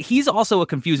 Like, he's also a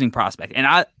confusing prospect,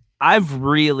 and I've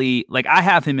really, like, I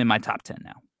have him in my top 10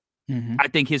 now. Mm-hmm. I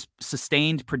think his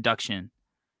sustained production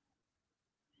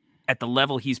at the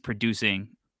level he's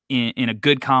producing in a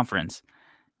good conference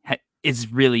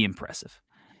is really impressive.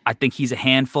 I think he's a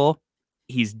handful.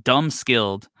 He's dumb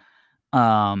skilled.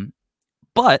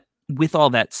 But with all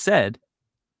that said,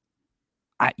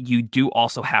 you do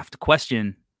also have to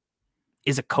question,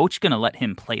 is a coach going to let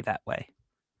him play that way?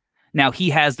 Now, he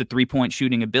has the 3-point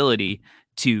shooting ability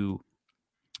to,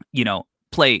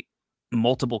 play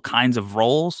multiple kinds of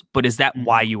roles, but is that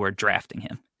why you are drafting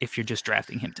him if you're just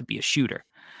drafting him to be a shooter?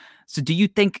 So do you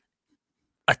think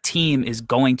a team is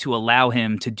going to allow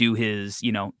him to do his,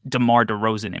 DeMar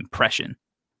DeRozan impression?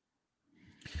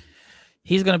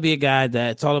 He's going to be a guy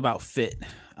that's all about fit.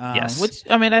 Yes. Which,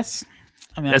 that's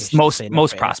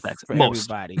most prospects. For most.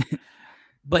 everybody.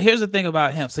 But here's the thing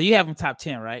about him. So you have him top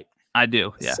 10, right? I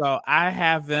do, yeah. So I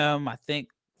have him, I think,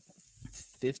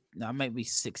 15, maybe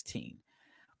 16.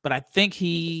 But I think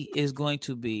he is going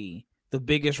to be the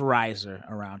biggest riser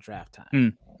around draft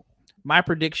time. My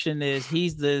prediction is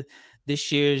he's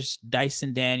this year's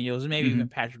Dyson Daniels, maybe even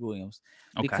Patrick Williams,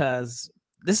 because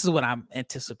this is what I'm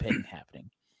anticipating happening.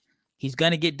 He's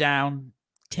going to get down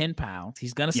 10 pounds.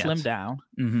 He's going to slim down.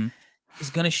 He's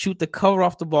going to shoot the cover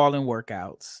off the ball in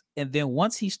workouts. And then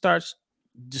once he starts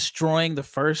destroying the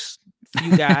first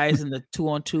few guys in the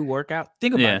 2-on-2 workout,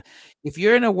 think about it. If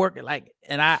you're in a work,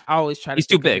 and I always try to he's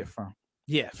too big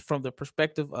from the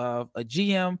perspective of a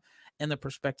GM and the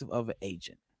perspective of an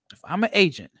agent. If I'm an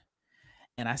agent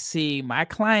and I see my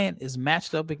client is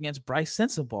matched up against Bryce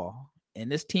Sensabaugh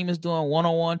and this team is doing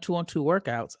 1-on-1, 2-on-2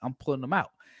 workouts, I'm pulling them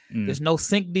out. There's no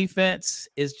sync defense.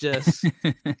 It's just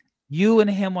you and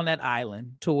him on that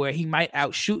island to where he might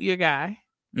outshoot your guy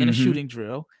in a shooting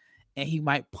drill, and he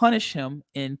might punish him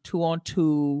in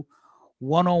 2-on-2,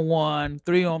 1-on-1,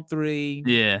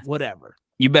 3-on-3, whatever.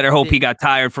 You better hope he got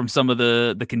tired from some of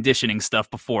the conditioning stuff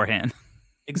beforehand.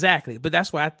 Exactly. But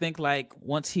that's why I think, like,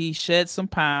 once he sheds some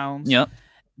pounds,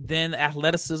 then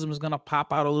athleticism is going to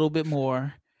pop out a little bit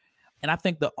more. And I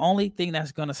think the only thing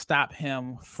that's going to stop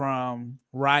him from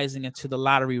rising into the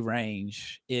lottery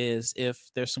range is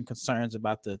if there's some concerns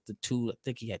about the two. I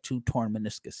think he had 2 torn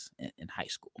meniscus in high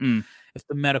school. If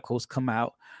the medicals come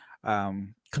out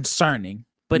concerning,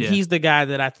 But he's the guy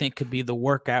that I think could be the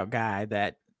workout guy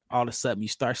that all of a sudden you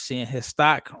start seeing his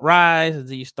stock rise, and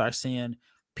then you start seeing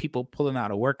people pulling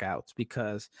out of workouts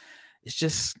because it's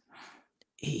just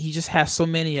he just has so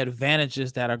many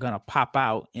advantages that are going to pop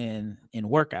out in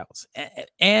workouts,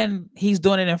 and he's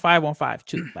doing it in 5-on-5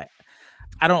 too. Like,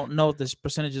 I don't know what the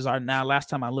percentages are now. Last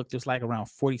time I looked, it was like around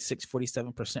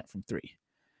 46-47% from three.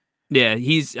 Yeah,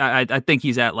 I think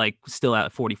he's at like still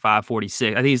at 45,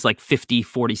 46. I think he's like 50,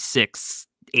 46,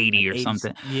 80 or 80,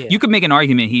 something. Yeah. You could make an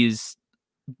argument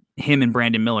him and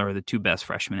Brandon Miller are the two best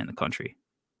freshmen in the country.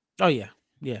 Oh yeah.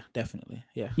 Yeah, definitely.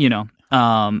 Yeah.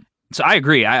 So I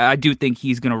agree. I do think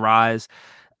he's going to rise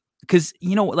because,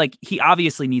 like he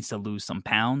obviously needs to lose some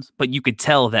pounds, but you could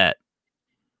tell that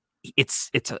it's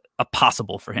a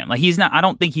possible for him. Like I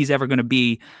don't think he's ever going to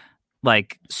be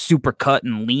like super cut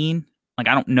and lean. Like,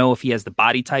 I don't know if he has the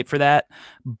body type for that,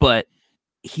 but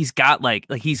he's got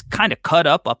like he's kind of cut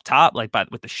up top, like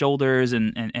with the shoulders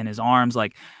and his arms.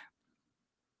 Like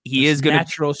he is going to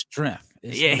natural strength.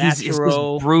 He's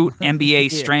brute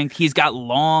NBA strength. He's got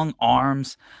long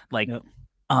arms, like,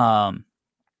 and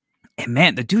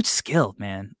man, the dude's skilled,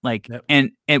 man. Like,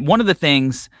 and one of the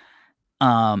things,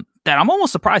 that I'm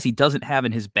almost surprised he doesn't have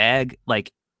in his bag,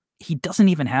 like, he doesn't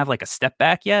even have like a step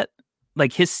back yet.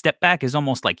 Like his step back is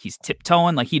almost like he's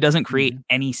tiptoeing, like he doesn't create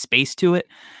any space to it.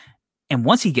 And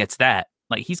once he gets that,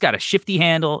 like he's got a shifty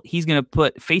handle, he's gonna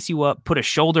face you up, put a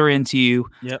shoulder into you,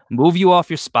 move you off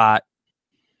your spot.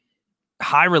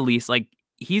 High release, like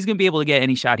he's gonna be able to get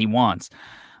any shot he wants.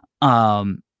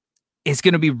 It's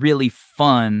gonna be really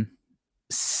fun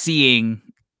seeing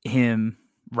him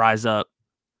rise up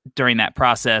during that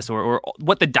process, or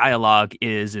what the dialogue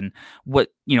is, and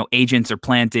what agents are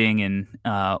planting, and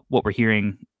what we're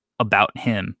hearing about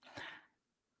him.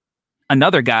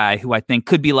 Another guy who I think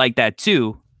could be like that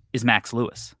too is Max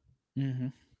Lewis,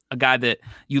 a guy that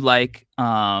you like.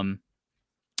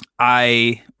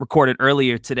 I recorded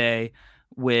earlier today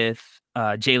with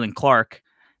Jalen Clark,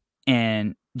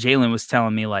 and Jalen was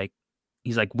telling me, like,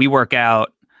 he's like, we worked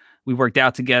out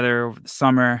together over the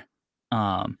summer,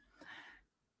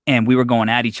 and we were going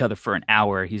at each other for an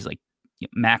hour. He's like,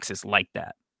 Max is like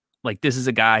that. Like, this is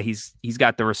a guy, he's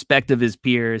got the respect of his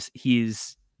peers.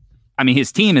 His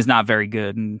team is not very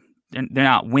good, and they're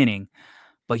not winning,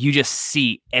 but you just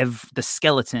see the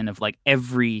skeleton of like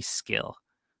every skill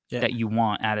that you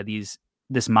want out of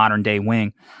this modern day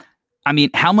wing. I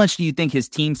mean, how much do you think his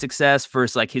team success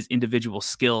versus like his individual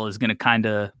skill is going to kind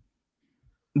of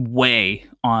weigh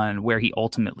on where he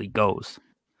ultimately goes?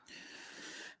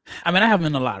 I mean, I have him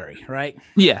in the lottery, right?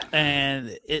 Yeah.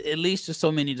 And it leads to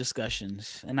so many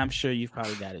discussions, and I'm sure you've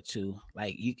probably got it too.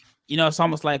 Like, it's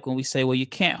almost like when we say, well, you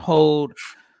can't hold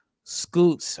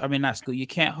you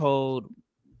can't hold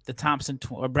the Thompson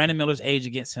or Brandon Miller's age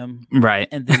against him. Right.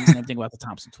 And then the same thing about the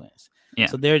Thompson twins. Yeah.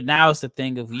 So now it's the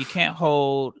thing of, you can't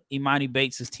hold Imani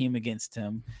Bates' team against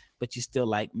him, but you still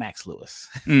like Max Lewis.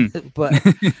 But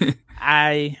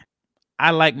I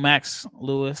like Max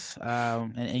Lewis,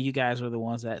 and you guys are the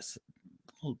ones that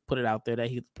put it out there that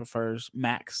he prefers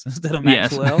Max instead of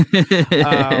Maxwell.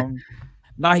 Yes.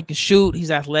 No, he can shoot.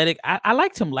 He's athletic. I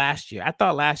liked him last year. I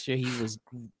thought last year he was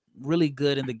really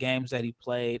good in the games that he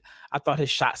played. I thought his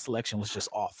shot selection was just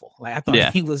awful. Like, I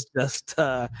thought he was just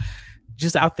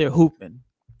out there hooping.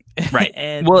 Right.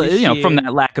 And well, from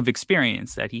that lack of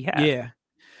experience that he had. Yeah.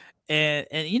 And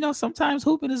sometimes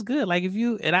hooping is good. Like,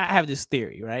 and I have this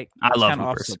theory, right? I love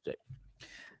hoopers.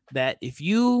 That if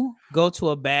you go to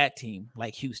a bad team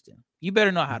like Houston, you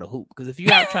better know how to hoop, because if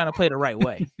you're out trying to play the right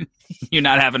way, you're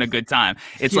not having a good time.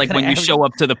 It's like when you show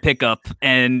up to the pickup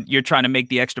and you're trying to make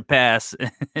the extra pass,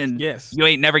 and you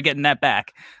ain't never getting that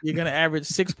back. You're going to average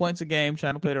 6 points a game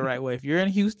trying to play the right way. If you're in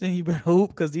Houston, you better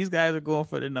hoop, because these guys are going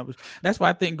for the numbers. That's why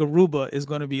I think Garuba is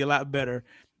going to be a lot better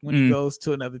when he goes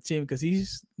to another team, because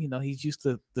he's used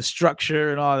to the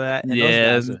structure and all that. And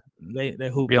those guys they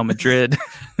hoop. Real Madrid.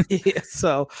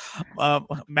 So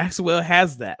Maxwell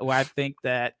has that, where I think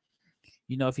that,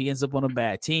 if he ends up on a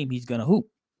bad team, he's going to hoop.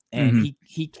 And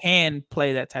he can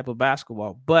play that type of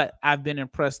basketball. But I've been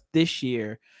impressed this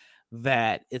year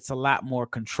that it's a lot more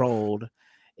controlled.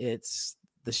 It's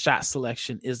the shot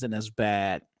selection isn't as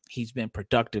bad. He's been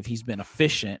productive. He's been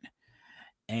efficient.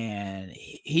 And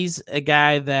he's a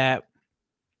guy that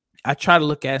I try to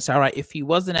look at and say, all right, if he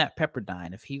wasn't at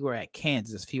Pepperdine, if he were at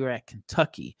Kansas, if he were at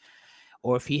Kentucky,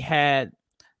 or if he had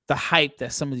the hype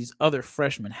that some of these other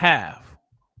freshmen have,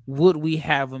 would we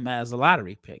have him as a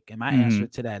lottery pick? And my answer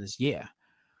to that is yeah.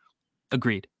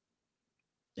 Agreed.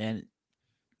 And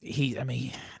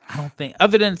I don't think,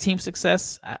 other than team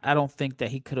success, I don't think that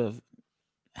he could have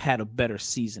had a better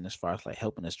season as far as like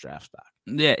helping his draft stock.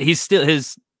 Yeah,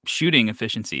 his shooting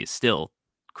efficiency is still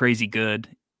crazy good.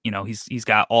 He's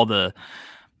got all the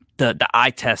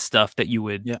eye test stuff that you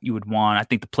would want. I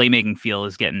think the playmaking feel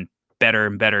is getting better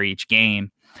and better each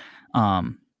game.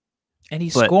 And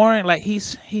he's scoring like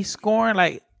he's scoring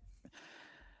like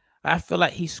I feel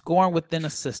like he's scoring within a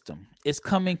system. It's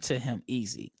coming to him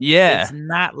easy. Yeah. It's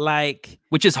not like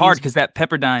which is hard because that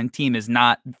Pepperdine team is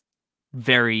not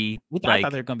very I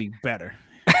thought they were gonna be better.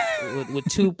 with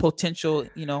two potential,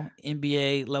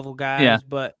 NBA level guys, yeah.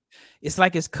 But it's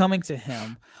like it's coming to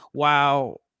him.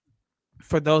 While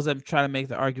for those that try to make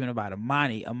the argument about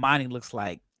Amani looks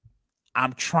like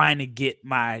I'm trying to get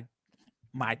my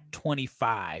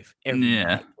 25 every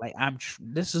night. Like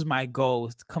this is my goal,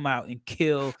 is to come out and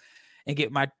kill and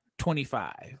get my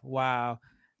 25. While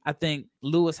I think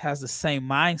Lewis has the same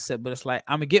mindset, but it's like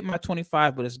I'm gonna get my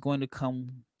 25, but it's going to come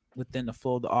within the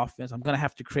flow of the offense. I'm gonna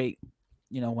have to create,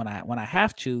 when I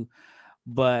have to,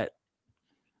 but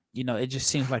it just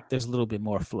seems like there's a little bit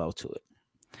more flow to it.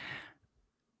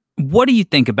 What do you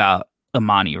think about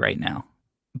Amani right now?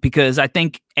 Because I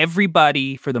think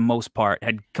everybody, for the most part,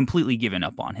 had completely given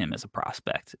up on him as a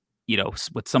prospect.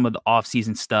 With some of the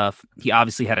offseason stuff, he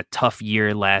obviously had a tough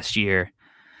year last year.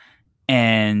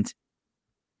 And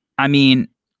I mean,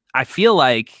 I feel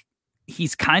like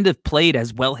he's kind of played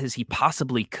as well as he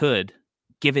possibly could,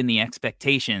 given the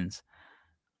expectations.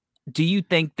 Do you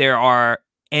think there are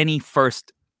any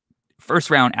first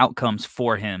round outcomes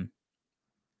for him?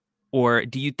 Or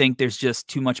do you think there's just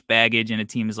too much baggage and a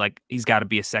team is like, he's got to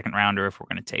be a second rounder if we're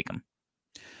going to take him?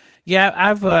 Yeah, I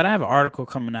have an article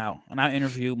coming out, and I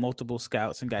interviewed multiple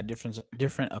scouts and got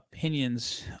different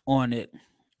opinions on it.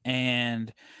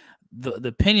 And the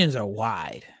opinions are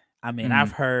wide. I mean,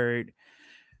 I've heard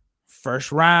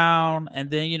first round, and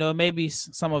then, maybe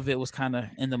some of it was kind of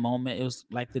in the moment. It was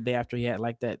like the day after he had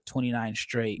like that 29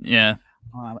 straight. Yeah.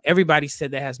 Everybody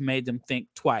said that has made them think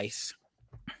twice.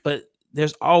 But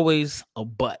there's always a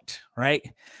but, right?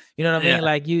 You know what I mean? Yeah.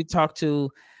 Like you talk to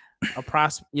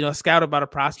a scout about a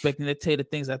prospect and they tell you the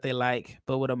things that they like.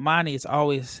 But with Amani, it's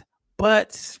always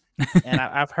but. And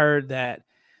I've heard that,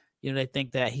 they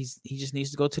think that he just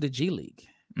needs to go to the G League.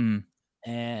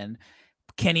 And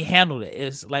can he handle it?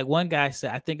 It's like one guy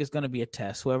said, I think it's going to be a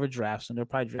test. Whoever drafts him, they'll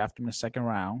probably draft him in the second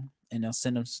round and they'll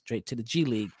send him straight to the G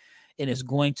League. And it's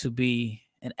going to be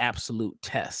an absolute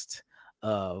test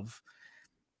of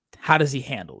how does he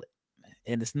handle it?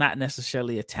 And it's not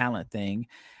necessarily a talent thing.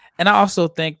 And I also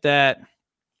think that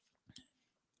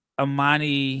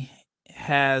Amani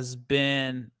has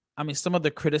been, some of the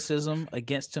criticism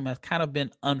against him has kind of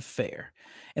been unfair.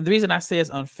 And the reason I say it's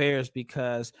unfair is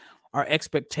because our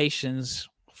expectations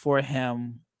for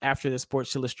him after the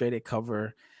Sports Illustrated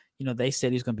cover, they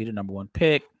said he's going to be the number one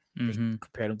pick. They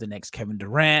compared him to the next Kevin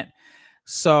Durant.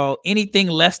 So anything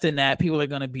less than that, people are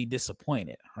going to be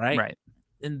disappointed, right? Right.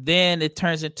 And then it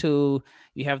turns into,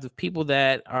 you have the people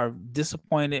that are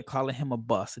disappointed calling him a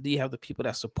bust. And then you have the people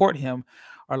that support him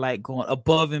are like going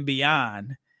above and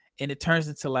beyond. And it turns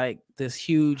into like this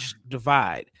huge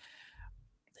divide.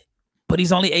 But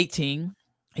he's only 18.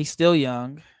 He's still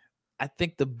young. I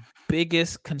think the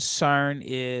biggest concern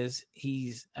is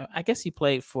I guess he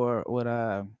played with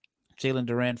Jalen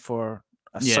Duren for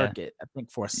a circuit, I think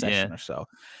for a session or so.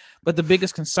 But the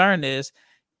biggest concern is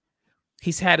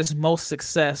he's had his most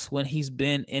success when he's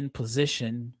been in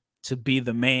position to be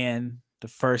the man, the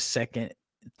first, second,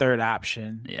 third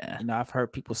option. Yeah. I've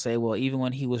heard people say, well, even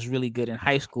when he was really good in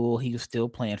high school, he was still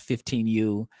playing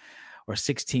 15U or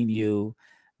 16U.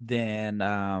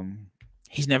 Then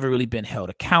he's never really been held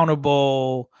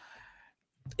accountable.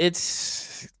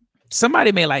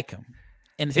 Somebody may like him.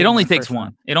 And it only takes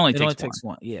one. It only takes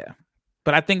one. Yeah.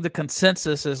 But I think the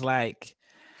consensus is like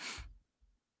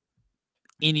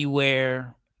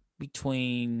anywhere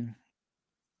between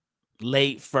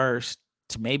late first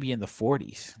to maybe in the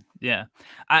 40s. Yeah.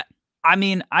 I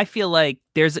mean, I feel like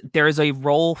there is a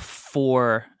role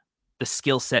for the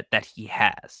skill set that he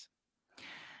has.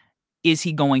 Is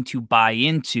he going to buy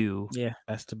into? Yeah,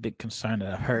 that's the big concern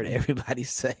that I've heard everybody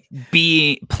say.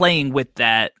 Playing with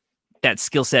that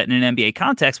skill set in an NBA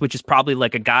context, which is probably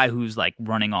like a guy who's like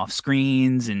running off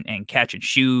screens and catch and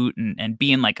shoot and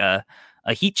being like a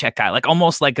heat check guy, like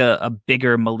almost like a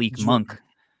bigger Malik Monk.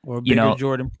 Or a bigger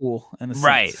Jordan Poole. In a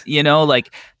right. sense.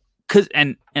 Like, cause,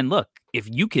 and look, if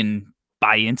you can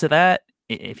buy into that,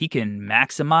 if he can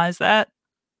maximize that,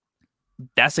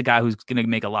 that's a guy who's going to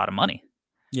make a lot of money.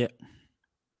 Yeah.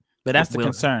 But that's the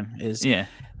concern is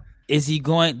he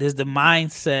going, does the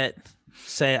mindset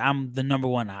say I'm the number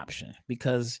one option?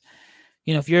 Because,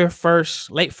 if you're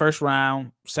late first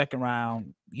round, second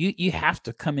round, you have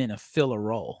to come in and fill a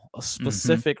role, a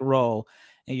specific role,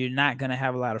 and you're not going to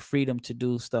have a lot of freedom to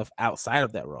do stuff outside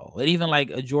of that role. And even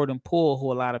like a Jordan Poole,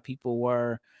 who a lot of people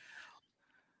were,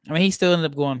 I mean, he still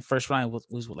ended up going first round,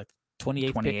 was like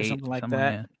 28th pick or something like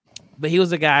that. Yeah. But he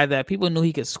was a guy that people knew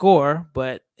he could score,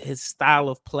 but his style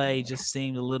of play just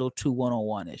seemed a little too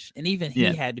one-on-one-ish. And even he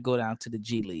had to go down to the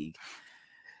G League.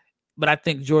 But I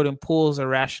think Jordan Poole's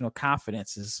irrational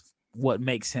confidence is what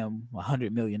makes him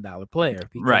 $100 million player,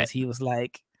 because he was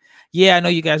like, yeah, I know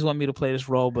you guys want me to play this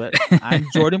role, but I'm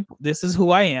Jordan. This is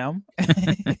who I am.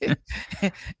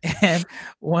 And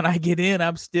when I get in,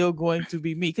 I'm still going to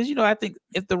be me. Because, I think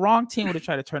if the wrong team would have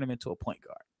tried to turn him into a point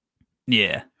guard.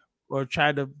 Yeah. Or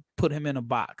tried to put him in a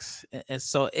box. And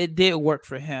so it did work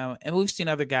for him. And we've seen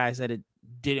other guys that it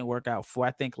didn't work out for.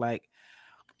 I think like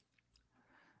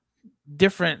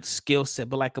different skill set,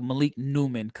 but like a Malik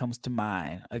Newman comes to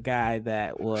mind, a guy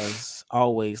that was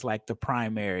always like the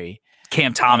primary.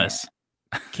 Cam Thomas.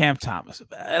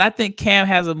 And I think Cam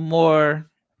has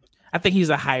I think he's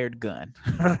a hired gun,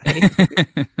 right?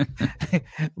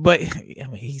 But I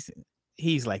mean,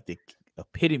 he's like the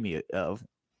epitome of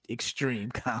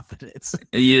extreme confidence.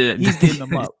 Yeah. He's getting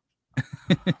them up.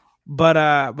 But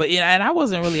yeah, and I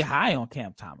wasn't really high on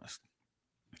Cam Thomas.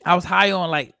 I was high on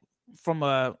like from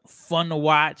a fun to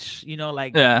watch,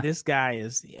 this guy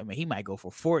is, I mean, he might go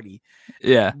for 40.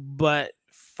 Yeah. But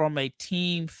from a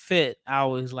team fit, I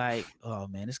was like, oh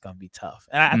man, it's gonna be tough.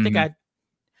 And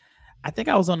I think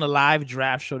I was on the live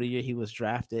draft show the year he was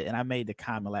drafted, and I made the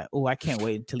comment like, oh, I can't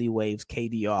wait until he waves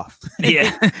KD off.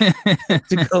 Yeah.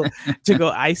 to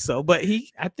go ISO. But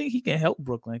I think he can help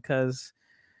Brooklyn, because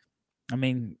I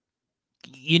mean,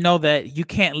 that you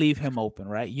can't leave him open,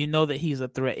 right? You know that he's a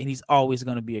threat and he's always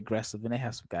going to be aggressive. And they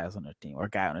have some guys on their team, or a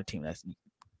guy on their team that's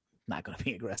not going to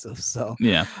be aggressive. So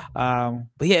yeah.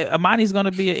 But yeah, Amani's going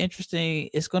to be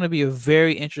it's going to be a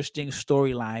very interesting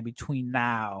storyline between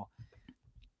now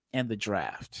and the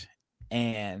draft.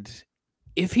 And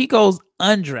if he goes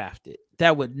undrafted,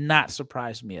 that would not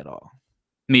surprise me at all.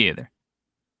 Me either.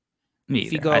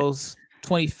 If he goes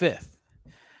 25th,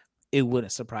 it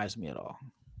wouldn't surprise me at all.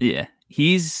 Yeah,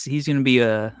 he's going to be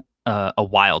a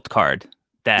wild card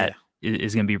that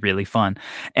is going to be really fun.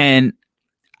 And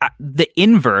the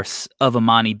inverse of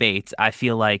Amani Bates, I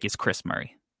feel like, is Chris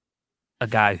Murray, a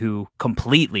guy who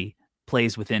completely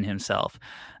plays within himself.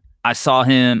 I saw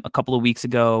him a couple of weeks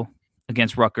ago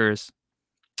against Rutgers,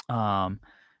 and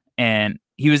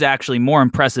he was actually more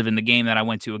impressive in the game that I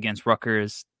went to against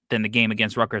Rutgers than the game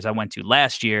against Rutgers I went to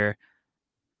last year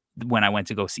when I went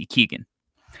to go see Keegan.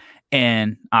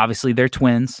 And obviously they're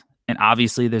twins, and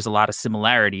obviously there's a lot of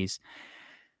similarities.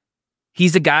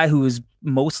 He's a guy who is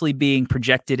mostly being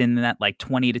projected in that like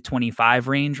 20 to 25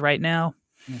 range right now.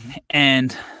 Mm-hmm.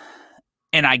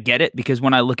 And I get it, because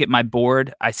when I look at my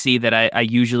board, I see that I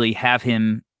usually have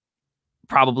him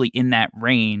probably in that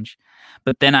range.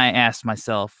 But then I asked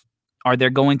myself, are there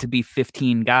going to be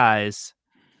 15 guys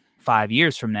 5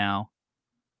 years from now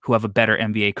who have a better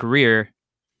NBA career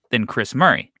than Chris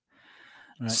Murray?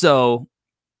 Right. So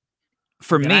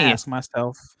for me, I ask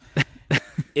myself,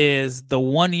 is the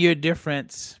 1 year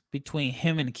difference between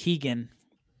him and Keegan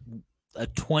a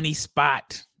 20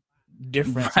 spot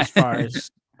difference as far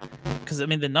as, because I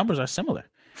mean the numbers are similar.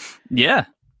 Yeah,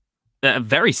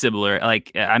 very similar.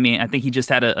 Like, I mean, I think he just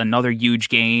had another huge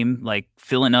game, like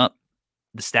filling up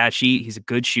the stat sheet. He's a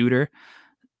good shooter,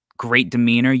 great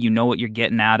demeanor. You know what you're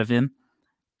getting out of him.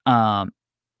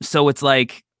 So it's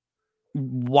like,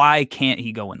 why can't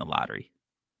he go in the lottery?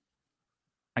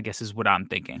 I guess is what I'm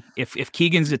thinking. If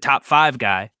Keegan's a top 5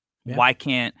 guy, why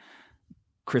can't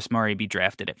Chris Murray be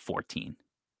drafted at 14?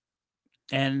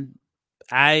 And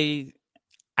I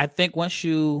think once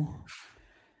you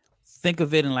think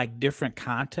of it in like different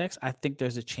contexts, I think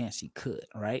there's a chance he could,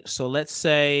 right? So let's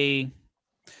say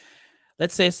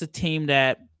it's a team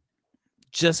that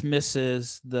just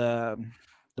misses the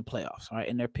playoffs, right?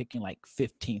 And they're picking like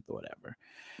 15th or whatever.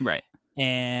 Right.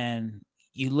 And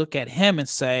you look at him and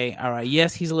say, all right,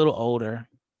 yes, he's a little older,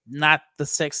 not the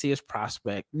sexiest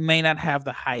prospect, may not have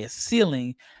the highest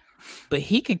ceiling, but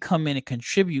he can come in and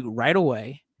contribute right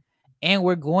away. And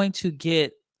we're going to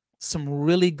get some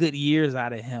really good years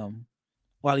out of him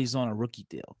while he's on a rookie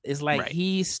deal. It's like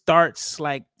he starts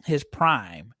like his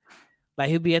prime. Like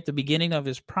he'll be at the beginning of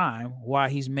his prime while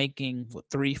he's making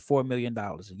 $3-4 million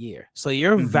a year. So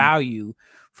your value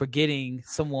for getting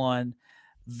someone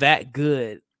that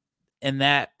good and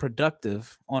that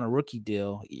productive on a rookie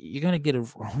deal, you're going to get a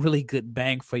really good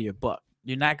bang for your buck.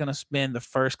 You're not going to spend the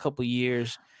first couple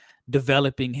years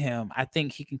developing him. I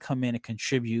think he can come in and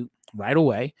contribute right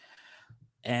away.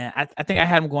 And I think I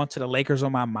had him going to the Lakers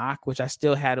on my mock, which I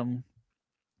still had him,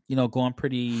 going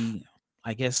pretty,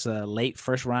 I guess, late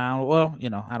first round. Well,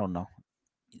 I don't know.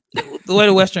 The way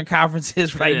the Western Conference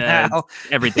is right now,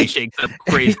 everything shakes up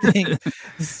crazy.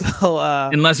 So,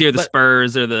 unless you're the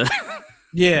Spurs or the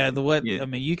I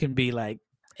mean, you can be like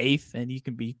 8th and you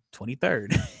can be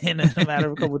 23rd in a matter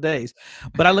of a couple of days.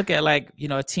 But I look at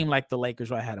a team like the Lakers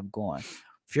where I had them going.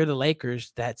 If you're the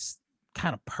Lakers, that's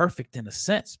kind of perfect in a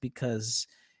sense because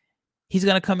he's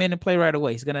going to come in and play right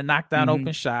away. He's going to knock down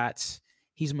open shots.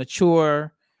 He's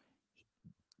mature.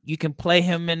 You can play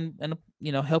him and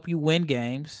help you win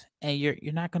games, and you're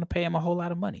not going to pay him a whole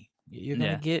lot of money. You're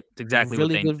going to get exactly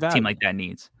really what good value. A team like that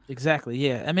needs. Exactly.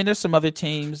 Yeah. I mean, there's some other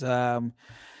teams,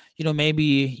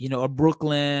 maybe, a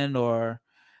Brooklyn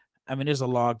there's a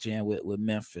logjam with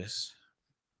Memphis.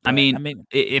 But, I mean,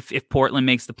 if Portland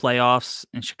makes the playoffs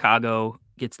and Chicago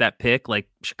gets that pick, like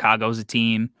Chicago's a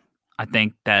team, I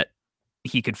think that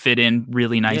he could fit in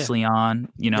really nicely on,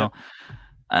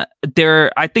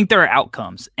 I think there are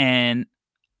outcomes, and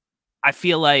I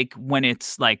feel like when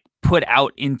it's like put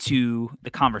out into the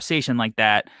conversation like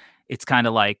that, it's kind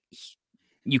of like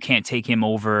you can't take him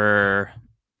over,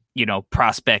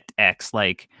 prospect X.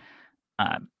 Like,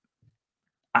 I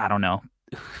don't know.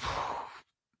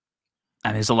 I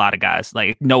mean, there's a lot of guys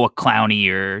like Noah Clowney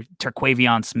or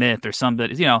Terquavion Smith or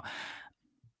somebody,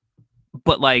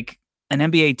 but like an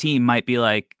NBA team might be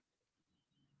like,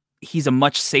 he's a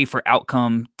much safer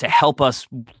outcome to help us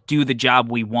do the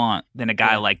job we want than a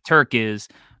guy like Turk is,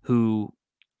 who,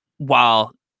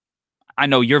 while I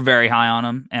know you're very high on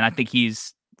him, and I think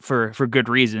he's for good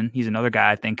reason, he's another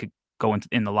guy I think could go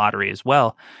in the lottery as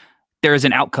well. There is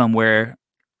an outcome where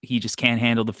he just can't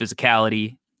handle the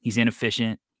physicality. He's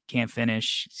inefficient, can't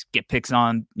finish, picked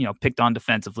on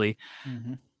defensively.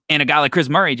 Mm-hmm. And a guy like Chris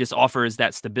Murray just offers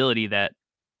that stability that,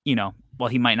 while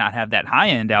he might not have that high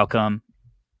end outcome,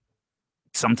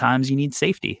 sometimes you need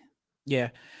safety. Yeah.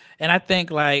 And I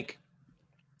think like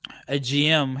a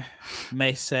GM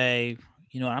may say,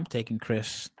 I'm taking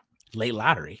Chris late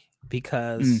lottery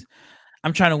because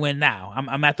I'm trying to win now.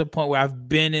 I'm at the point where I've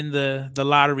been in the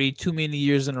lottery too many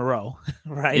years in a row.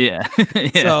 Right. Yeah.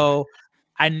 So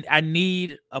I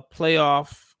need a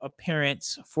playoff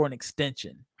appearance for an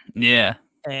extension. Yeah.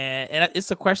 And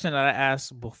it's a question that I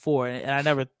asked before, and I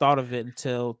never thought of it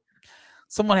until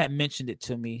someone had mentioned it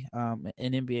to me. An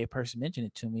NBA person mentioned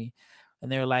it to me,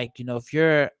 and they were like, if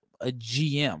you're a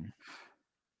GM,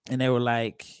 and they were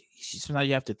like, sometimes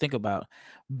you have to think about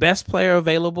best player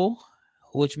available,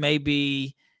 which may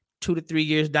be 2 to 3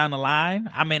 years down the line.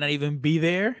 I may not even be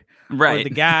there. Right. Or the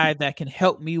guy that can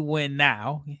help me win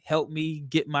now, help me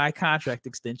get my contract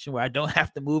extension where I don't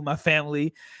have to move my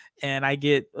family and I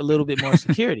get a little bit more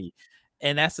security.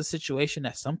 And that's the situation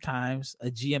that sometimes a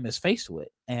GM is faced with.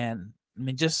 And I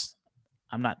mean,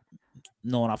 I'm not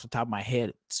knowing off the top of my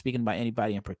head, speaking about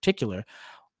anybody in particular,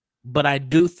 but I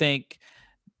do think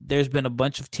there's been a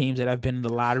bunch of teams that have been in the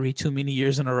lottery too many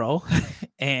years in a row.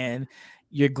 And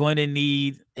you're going to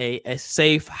need a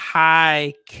safe,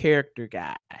 high character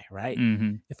guy, right?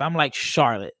 Mm-hmm. If I'm like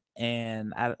Charlotte,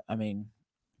 and I mean,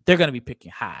 they're going to be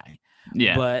picking high.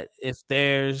 Yeah. But if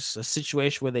there's a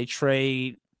situation where they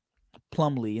trade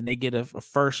Plumlee and they get a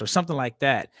first or something like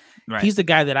that, right, he's the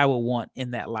guy that I would want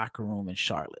in that locker room in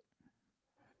Charlotte.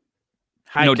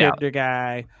 High character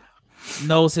guy,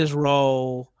 knows his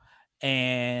role,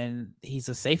 and he's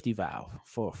a safety valve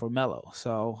for Melo.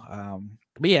 So,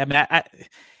 but yeah, I mean,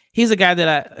 he's a guy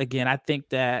that I think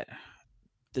that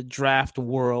the draft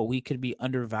world, we could be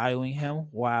undervaluing him,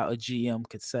 while a GM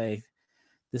could say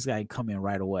this guy can come in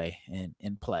right away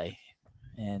and play.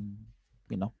 And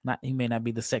he may not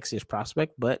be the sexiest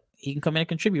prospect, but he can come in and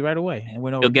contribute right away, and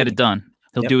he'll get it done.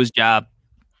 He'll do his job.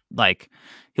 Like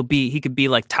he could be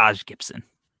like Taj Gibson.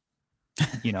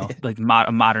 Like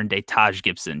a modern day Taj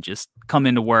Gibson, just come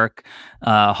into work,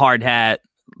 hard hat,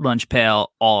 lunch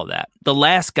pail, all of that. The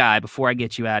last guy before I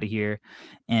get you out of here,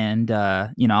 and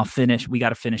I'll finish. We got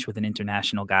to finish with an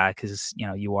international guy because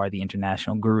you are the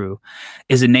international guru.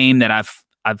 Is a name that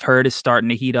I've heard is starting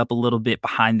to heat up a little bit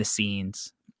behind the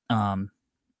scenes, and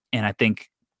I think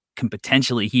can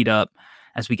potentially heat up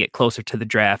as we get closer to the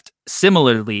draft,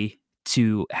 similarly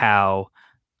to how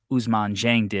Ousmane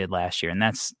Dieng did last year, and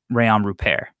that's Rayon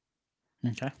Rupert.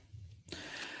 Okay.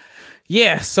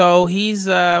 Yeah, so he's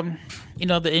the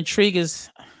intrigue is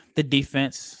the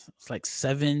defense. It's like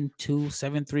 7'2",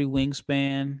 7'3"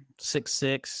 wingspan,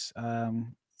 6'6".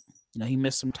 He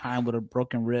missed some time with a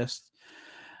broken wrist.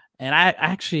 And I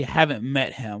actually haven't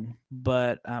met him,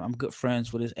 but I'm good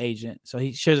friends with his agent. So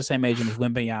he shares the same agent as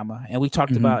Wembanyama. And we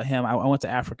talked about him. I went to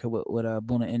Africa with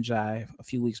Buna Njai a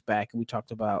few weeks back, and we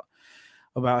talked about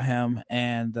him.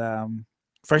 And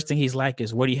first thing he's like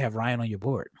is, where do you have Ryan on your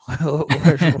board?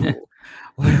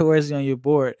 Where's he on your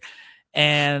board?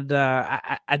 And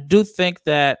I do think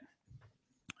that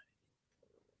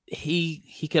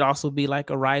he could also be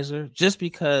like a riser, just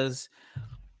because,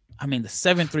 I mean, the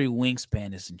 7'3"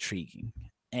 wingspan is intriguing,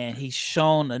 and he's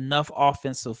shown enough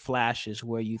offensive flashes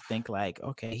where you think like,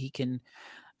 okay, he can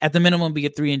at the minimum be a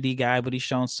 3-and-D guy, but he's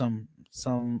shown some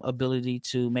ability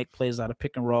to make plays out of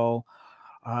pick and roll.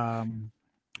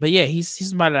 But yeah, he's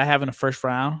somebody that I have in the first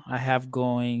round. I have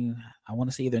going, I want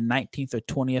to say either 19th or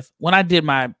 20th. When I did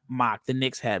my mock, the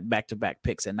Knicks had back-to-back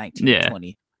picks at 19 and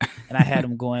 20. And I had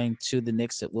him going to the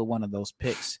Knicks with one of those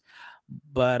picks.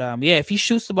 But yeah, if he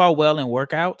shoots the ball well in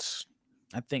workouts,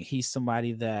 I think he's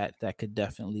somebody that could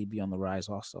definitely be on the rise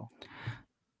also.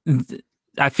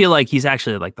 I feel like he's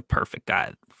actually like the perfect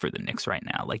guy for the Knicks right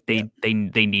now. Like they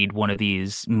need one of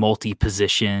these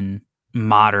multi-position,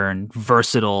 modern,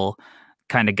 versatile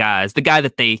kind of guys. The guy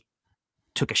that they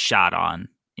took a shot on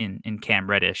in Cam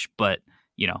Reddish, but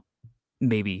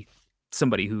maybe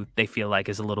somebody who they feel like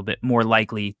is a little bit more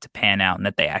likely to pan out and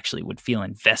that they actually would feel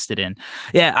invested in.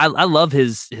 Yeah, I love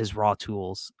his raw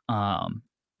tools. And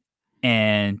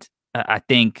I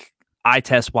think eye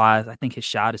test wise, I think his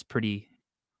shot is pretty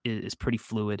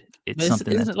fluid. It's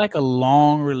something isn't like a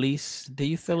long release. Do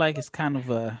you feel like it's kind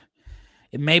of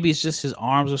maybe it's just his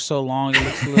arms are so long it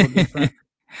looks a little different?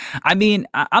 I mean,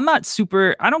 I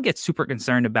don't get super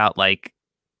concerned about like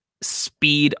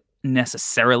speed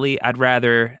necessarily. I'd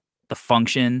rather the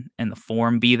function and the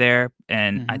form be there.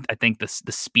 And I think the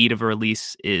speed of a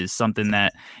release is something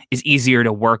that is easier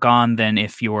to work on than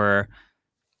if you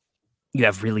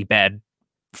have really bad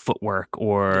footwork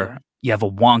or you have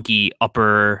a wonky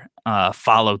upper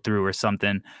follow through or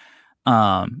something.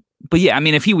 But yeah, I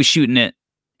mean, if he was shooting it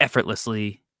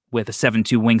effortlessly with a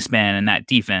 7'2" wingspan and that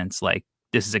defense, like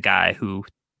this is a guy who,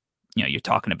 you're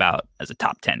talking about as a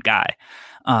top 10 guy.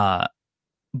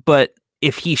 But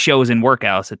if he shows in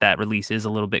workouts that release is a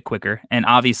little bit quicker, and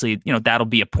obviously, that'll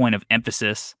be a point of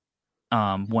emphasis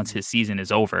once his season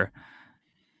is over,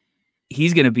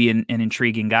 he's going to be an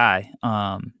intriguing guy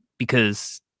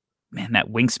because, man, that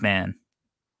wingspan,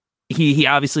 he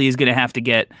obviously is going to have to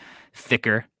get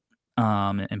thicker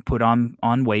and put on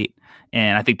weight.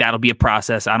 And I think that'll be a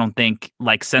process. I don't think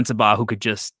like Sensabaugh, who could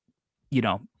just,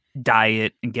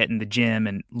 diet and get in the gym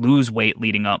and lose weight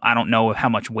leading up. I don't know how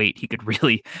much weight he could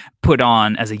really put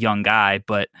on as a young guy,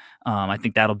 but I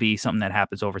think that'll be something that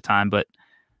happens over time. But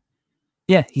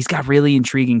yeah, he's got really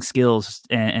intriguing skills,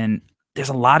 and there's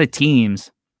a lot of teams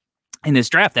in this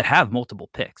draft that have multiple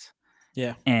picks.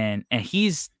 Yeah. And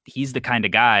he's the kind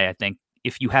of guy, I think,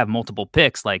 if you have multiple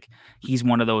picks, like he's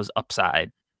one of those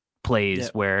upside plays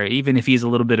where even if he's a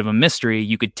little bit of a mystery,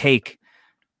 you could take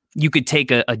a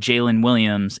Jalen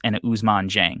Williams and a Ousmane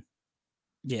Dieng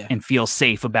and feel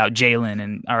safe about Jalen.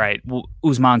 And all right, well,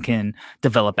 Ousmane can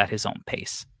develop at his own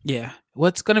pace. Yeah.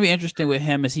 What's going to be interesting with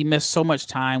him is he missed so much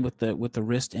time with the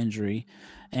wrist injury.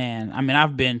 And I mean,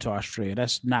 I've been to Australia.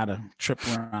 That's not a trip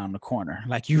around the corner.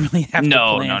 Like you really have to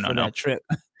plan for that trip.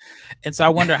 And so I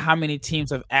wonder how many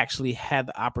teams have actually had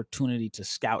the opportunity to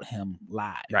scout him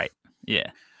live. Right.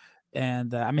 Yeah.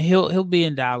 And I mean, he'll be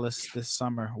in Dallas this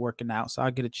summer working out, so I'll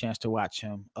get a chance to watch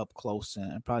him up close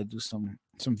and probably do some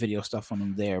video stuff on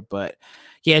him there. But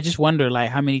yeah, I just wonder like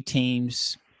how many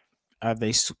teams are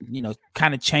they,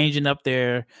 kind of changing up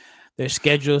their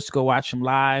schedules to go watch him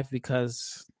live,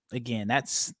 because again,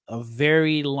 that's a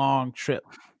very long trip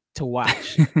to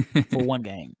watch for one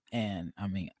game. And I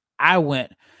mean, I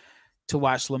went to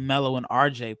watch LaMelo and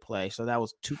RJ play, so that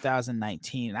was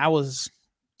 2019. I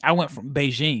went from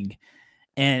Beijing,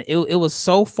 and it was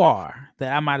so far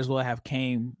that I might as well have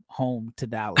came home to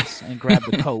Dallas and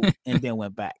grabbed the coat and then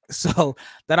went back. So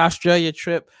that Australia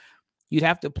trip, you'd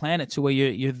have to plan it to where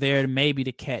you're there maybe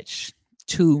to catch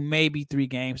 2, maybe 3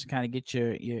 games to kind of get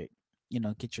your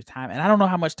time. And I don't know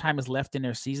how much time is left in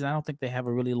their season. I don't think they have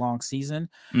a really long season,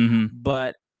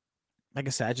 but like I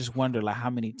said, I just wonder like how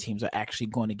many teams are actually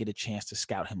going to get a chance to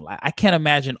scout him live. I can't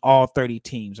imagine all 30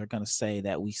 teams are going to say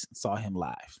that we saw him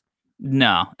live.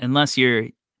 No, unless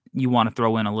you want to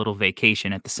throw in a little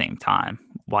vacation at the same time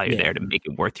while you're there to make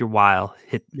it worth your while,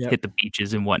 hit the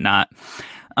beaches and whatnot.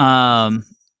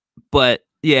 But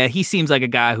yeah, he seems like a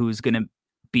guy who's going to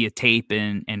be a tape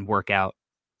and workout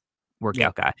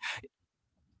guy.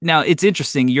 Now it's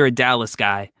interesting. You're a Dallas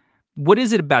guy. what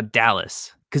is it about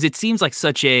Dallas? Because it seems like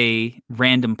such a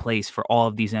random place for all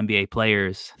of these NBA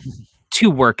players to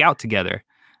work out together.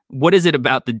 What is it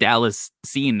about the Dallas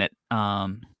scene that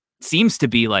seems to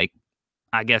be like,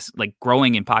 I guess, like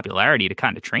growing in popularity to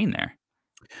kind of train there?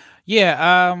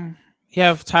 Yeah, you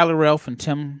have Tyler Relf and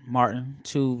Tim Martin,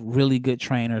 two really good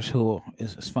trainers who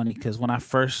is funny because when I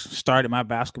first started my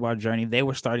basketball journey, they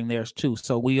were starting theirs too.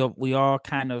 So we all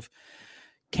kind of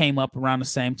came up around the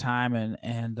same time,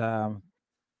 and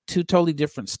two totally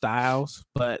different styles,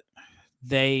 but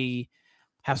they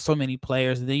have so many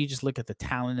players. And then you just look at the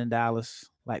talent in Dallas.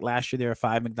 Like last year, there were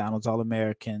 5 McDonald's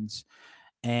All-Americans,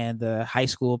 and the high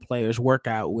school players work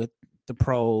out with the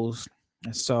pros.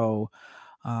 And so,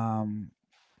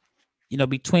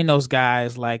 between those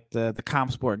guys, like the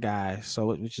ComSport guys, so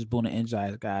which is Boone and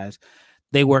Enjai's guys,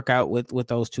 they work out with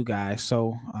those two guys.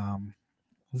 So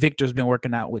Victor's been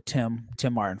working out with Tim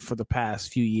Martin for the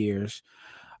past few years.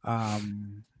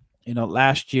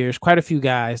 Last year's quite a few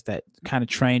guys that kind of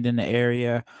trained in the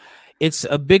area. It's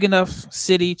a big enough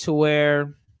city to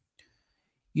where,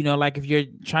 like if you're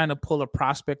trying to pull a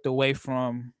prospect away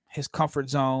from his comfort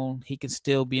zone, he can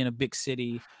still be in a big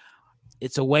city.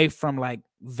 It's away from like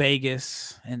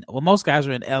Vegas, and most guys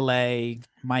are in LA,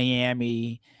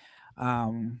 Miami.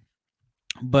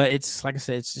 But it's like I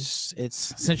said,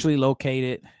 it's centrally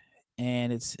located,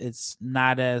 and it's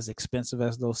not as expensive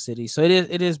as those cities. So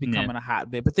it is becoming a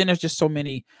hotbed. But then there's just so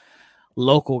many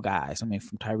local guys. I mean,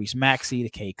 from Tyrese Maxey to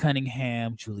Cade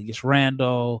Cunningham, Julius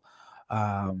Randle,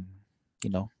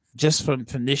 just from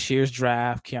this year's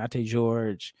draft, Keontae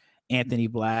George, Anthony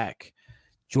Black,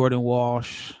 Jordan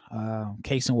Walsh,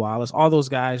 Cason Wallace, all those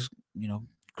guys,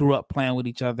 grew up playing with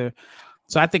each other.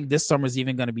 So I think this summer is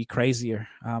even going to be crazier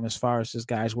as far as just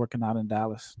guys working out in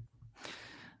Dallas.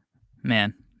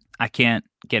 Man, I can't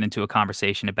get into a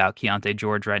conversation about Keontae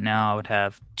George right now. I would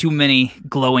have too many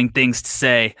glowing things to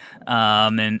say.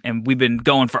 And we've been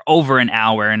going for over an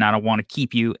hour, and I don't want to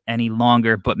keep you any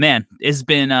longer. But man, it's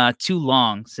been too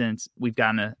long since we've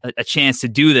gotten a chance to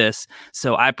do this.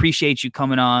 So I appreciate you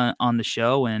coming on the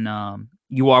show. And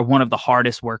you are one of the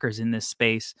hardest workers in this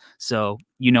space. So,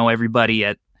 everybody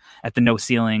at the No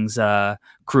Ceilings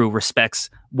crew respects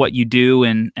what you do,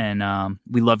 and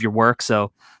we love your work.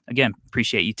 So again,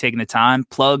 appreciate you taking the time.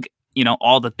 Plug,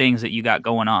 all the things that you got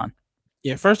going on.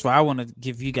 Yeah, first of all, I want to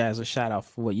give you guys a shout out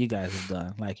for what you guys have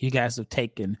done. Like, you guys have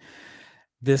taken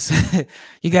this,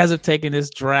 you guys have taken this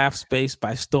draft space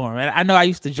by storm. And I know I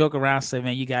used to joke around, say,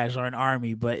 man, you guys are an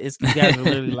army, but you guys are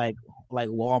literally like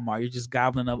Walmart. You're just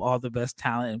gobbling up all the best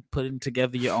talent and putting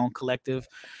together your own collective.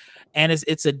 And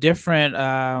it's a different,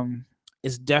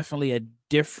 it's definitely a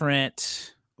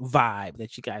different vibe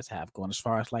that you guys have going as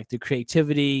far as like the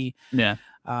creativity. Yeah.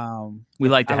 We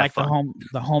like to I have like fun.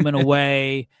 the home and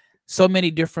away. So many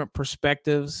different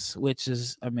perspectives, which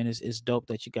is, it's dope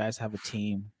that you guys have a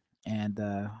team. And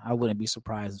I wouldn't be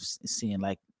surprised seeing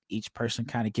like each person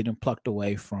kind of getting plucked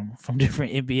away from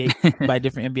different NBA by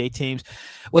different NBA teams.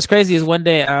 What's crazy is one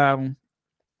day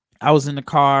I was in the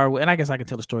car, and I guess I can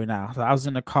tell the story now. So I was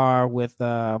in the car with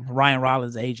Ryan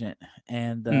Rollins' agent,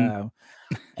 and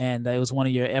and it was one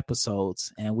of your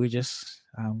episodes, and we're just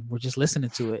listening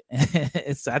to it.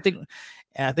 It's I think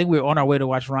we're on our way to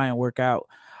watch Ryan work out.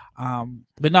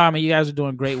 But no, I mean, you guys are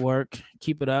doing great work.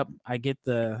 Keep it up. I get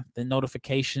the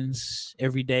notifications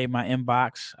every day in my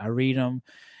inbox. I read them,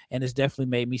 and it's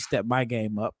definitely made me step my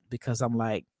game up because I'm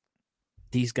like,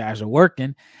 these guys are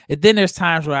working. And then there's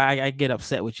times where I get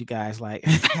upset with you guys. Like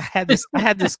I had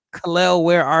this Khalil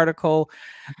Ware article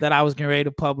that I was getting ready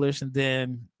to publish, and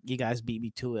then you guys beat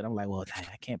me to it. I'm like, well,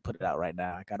 I can't put it out right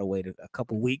now. I gotta wait a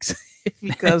couple weeks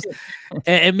because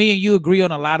and me and you agree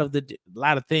on a lot of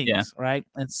things, right?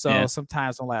 And so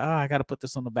sometimes I'm like, oh, I gotta put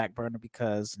this on the back burner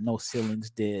because No Ceilings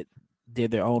did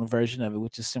their own version of it,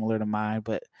 which is similar to mine.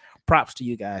 But props to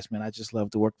you guys, man. I just love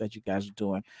the work that you guys are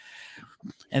doing.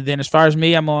 And then as far as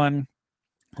me, I'm on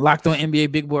Locked On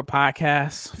NBA Big Board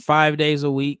podcast 5 days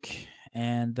a week.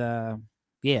 And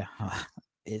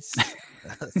it's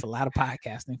a lot of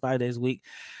podcasting 5 days a week.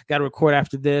 Got to record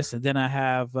after this. And then I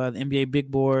have the NBA Big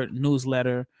Board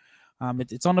newsletter.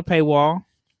 It's on the paywall.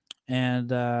 And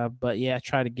but yeah, I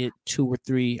try to get 2 or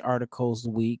 3 articles a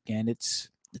week. And it's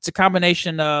a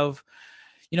combination of,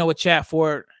 what Chad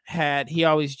Ford had. He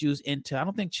always used Intel. I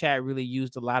don't think Chad really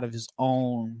used a lot of his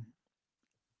own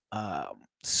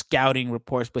scouting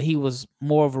reports, but he was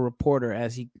more of a reporter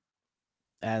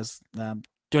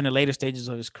during the later stages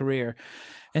of his career.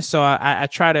 And so I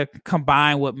try to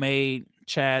combine what made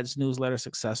Chad's newsletter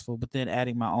successful, but then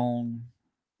adding my own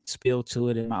spill to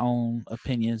it and my own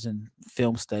opinions and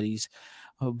film studies.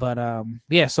 But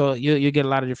yeah, so you get a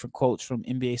lot of different quotes from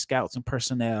NBA scouts and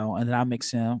personnel, and then I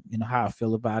mix in, how I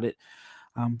feel about it.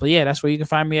 But yeah, that's where you can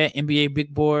find me at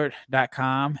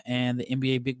NBABigBoard.com and the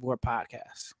NBA Big Board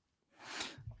podcast.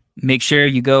 Make sure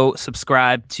you go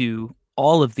subscribe to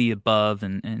all of the above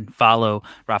and follow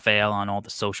Rafael on all the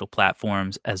social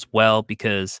platforms as well,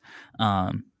 because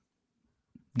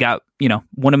got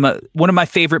one of my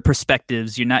favorite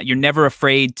perspectives. You're never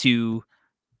afraid to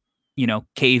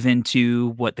cave into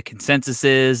what the consensus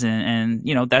is, and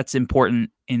that's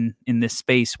important in this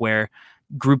space where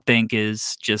groupthink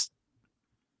is just,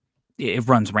 it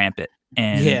runs rampant.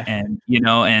 And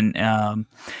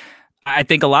I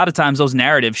think a lot of times those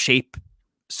narratives shape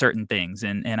certain things,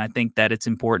 and I think that it's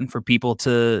important for people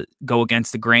to go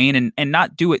against the grain and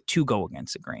not do it to go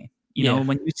against the grain.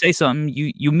 When you say something,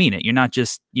 you mean it. You're not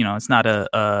just, it's not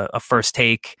a first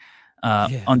take,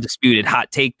 undisputed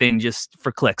hot take thing just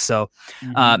for clicks. So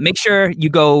make sure you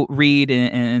go read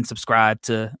and subscribe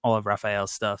to all of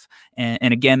Rafael's stuff.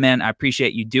 And again, man, I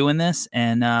appreciate you doing this,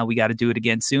 and we got to do it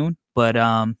again soon. But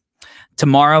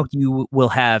tomorrow you will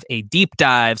have a Deep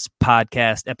Dives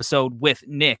podcast episode with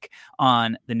Nick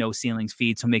on the No Ceilings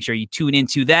feed. So make sure you tune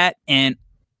into that. And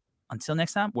until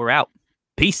next time, we're out.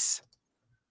 Peace.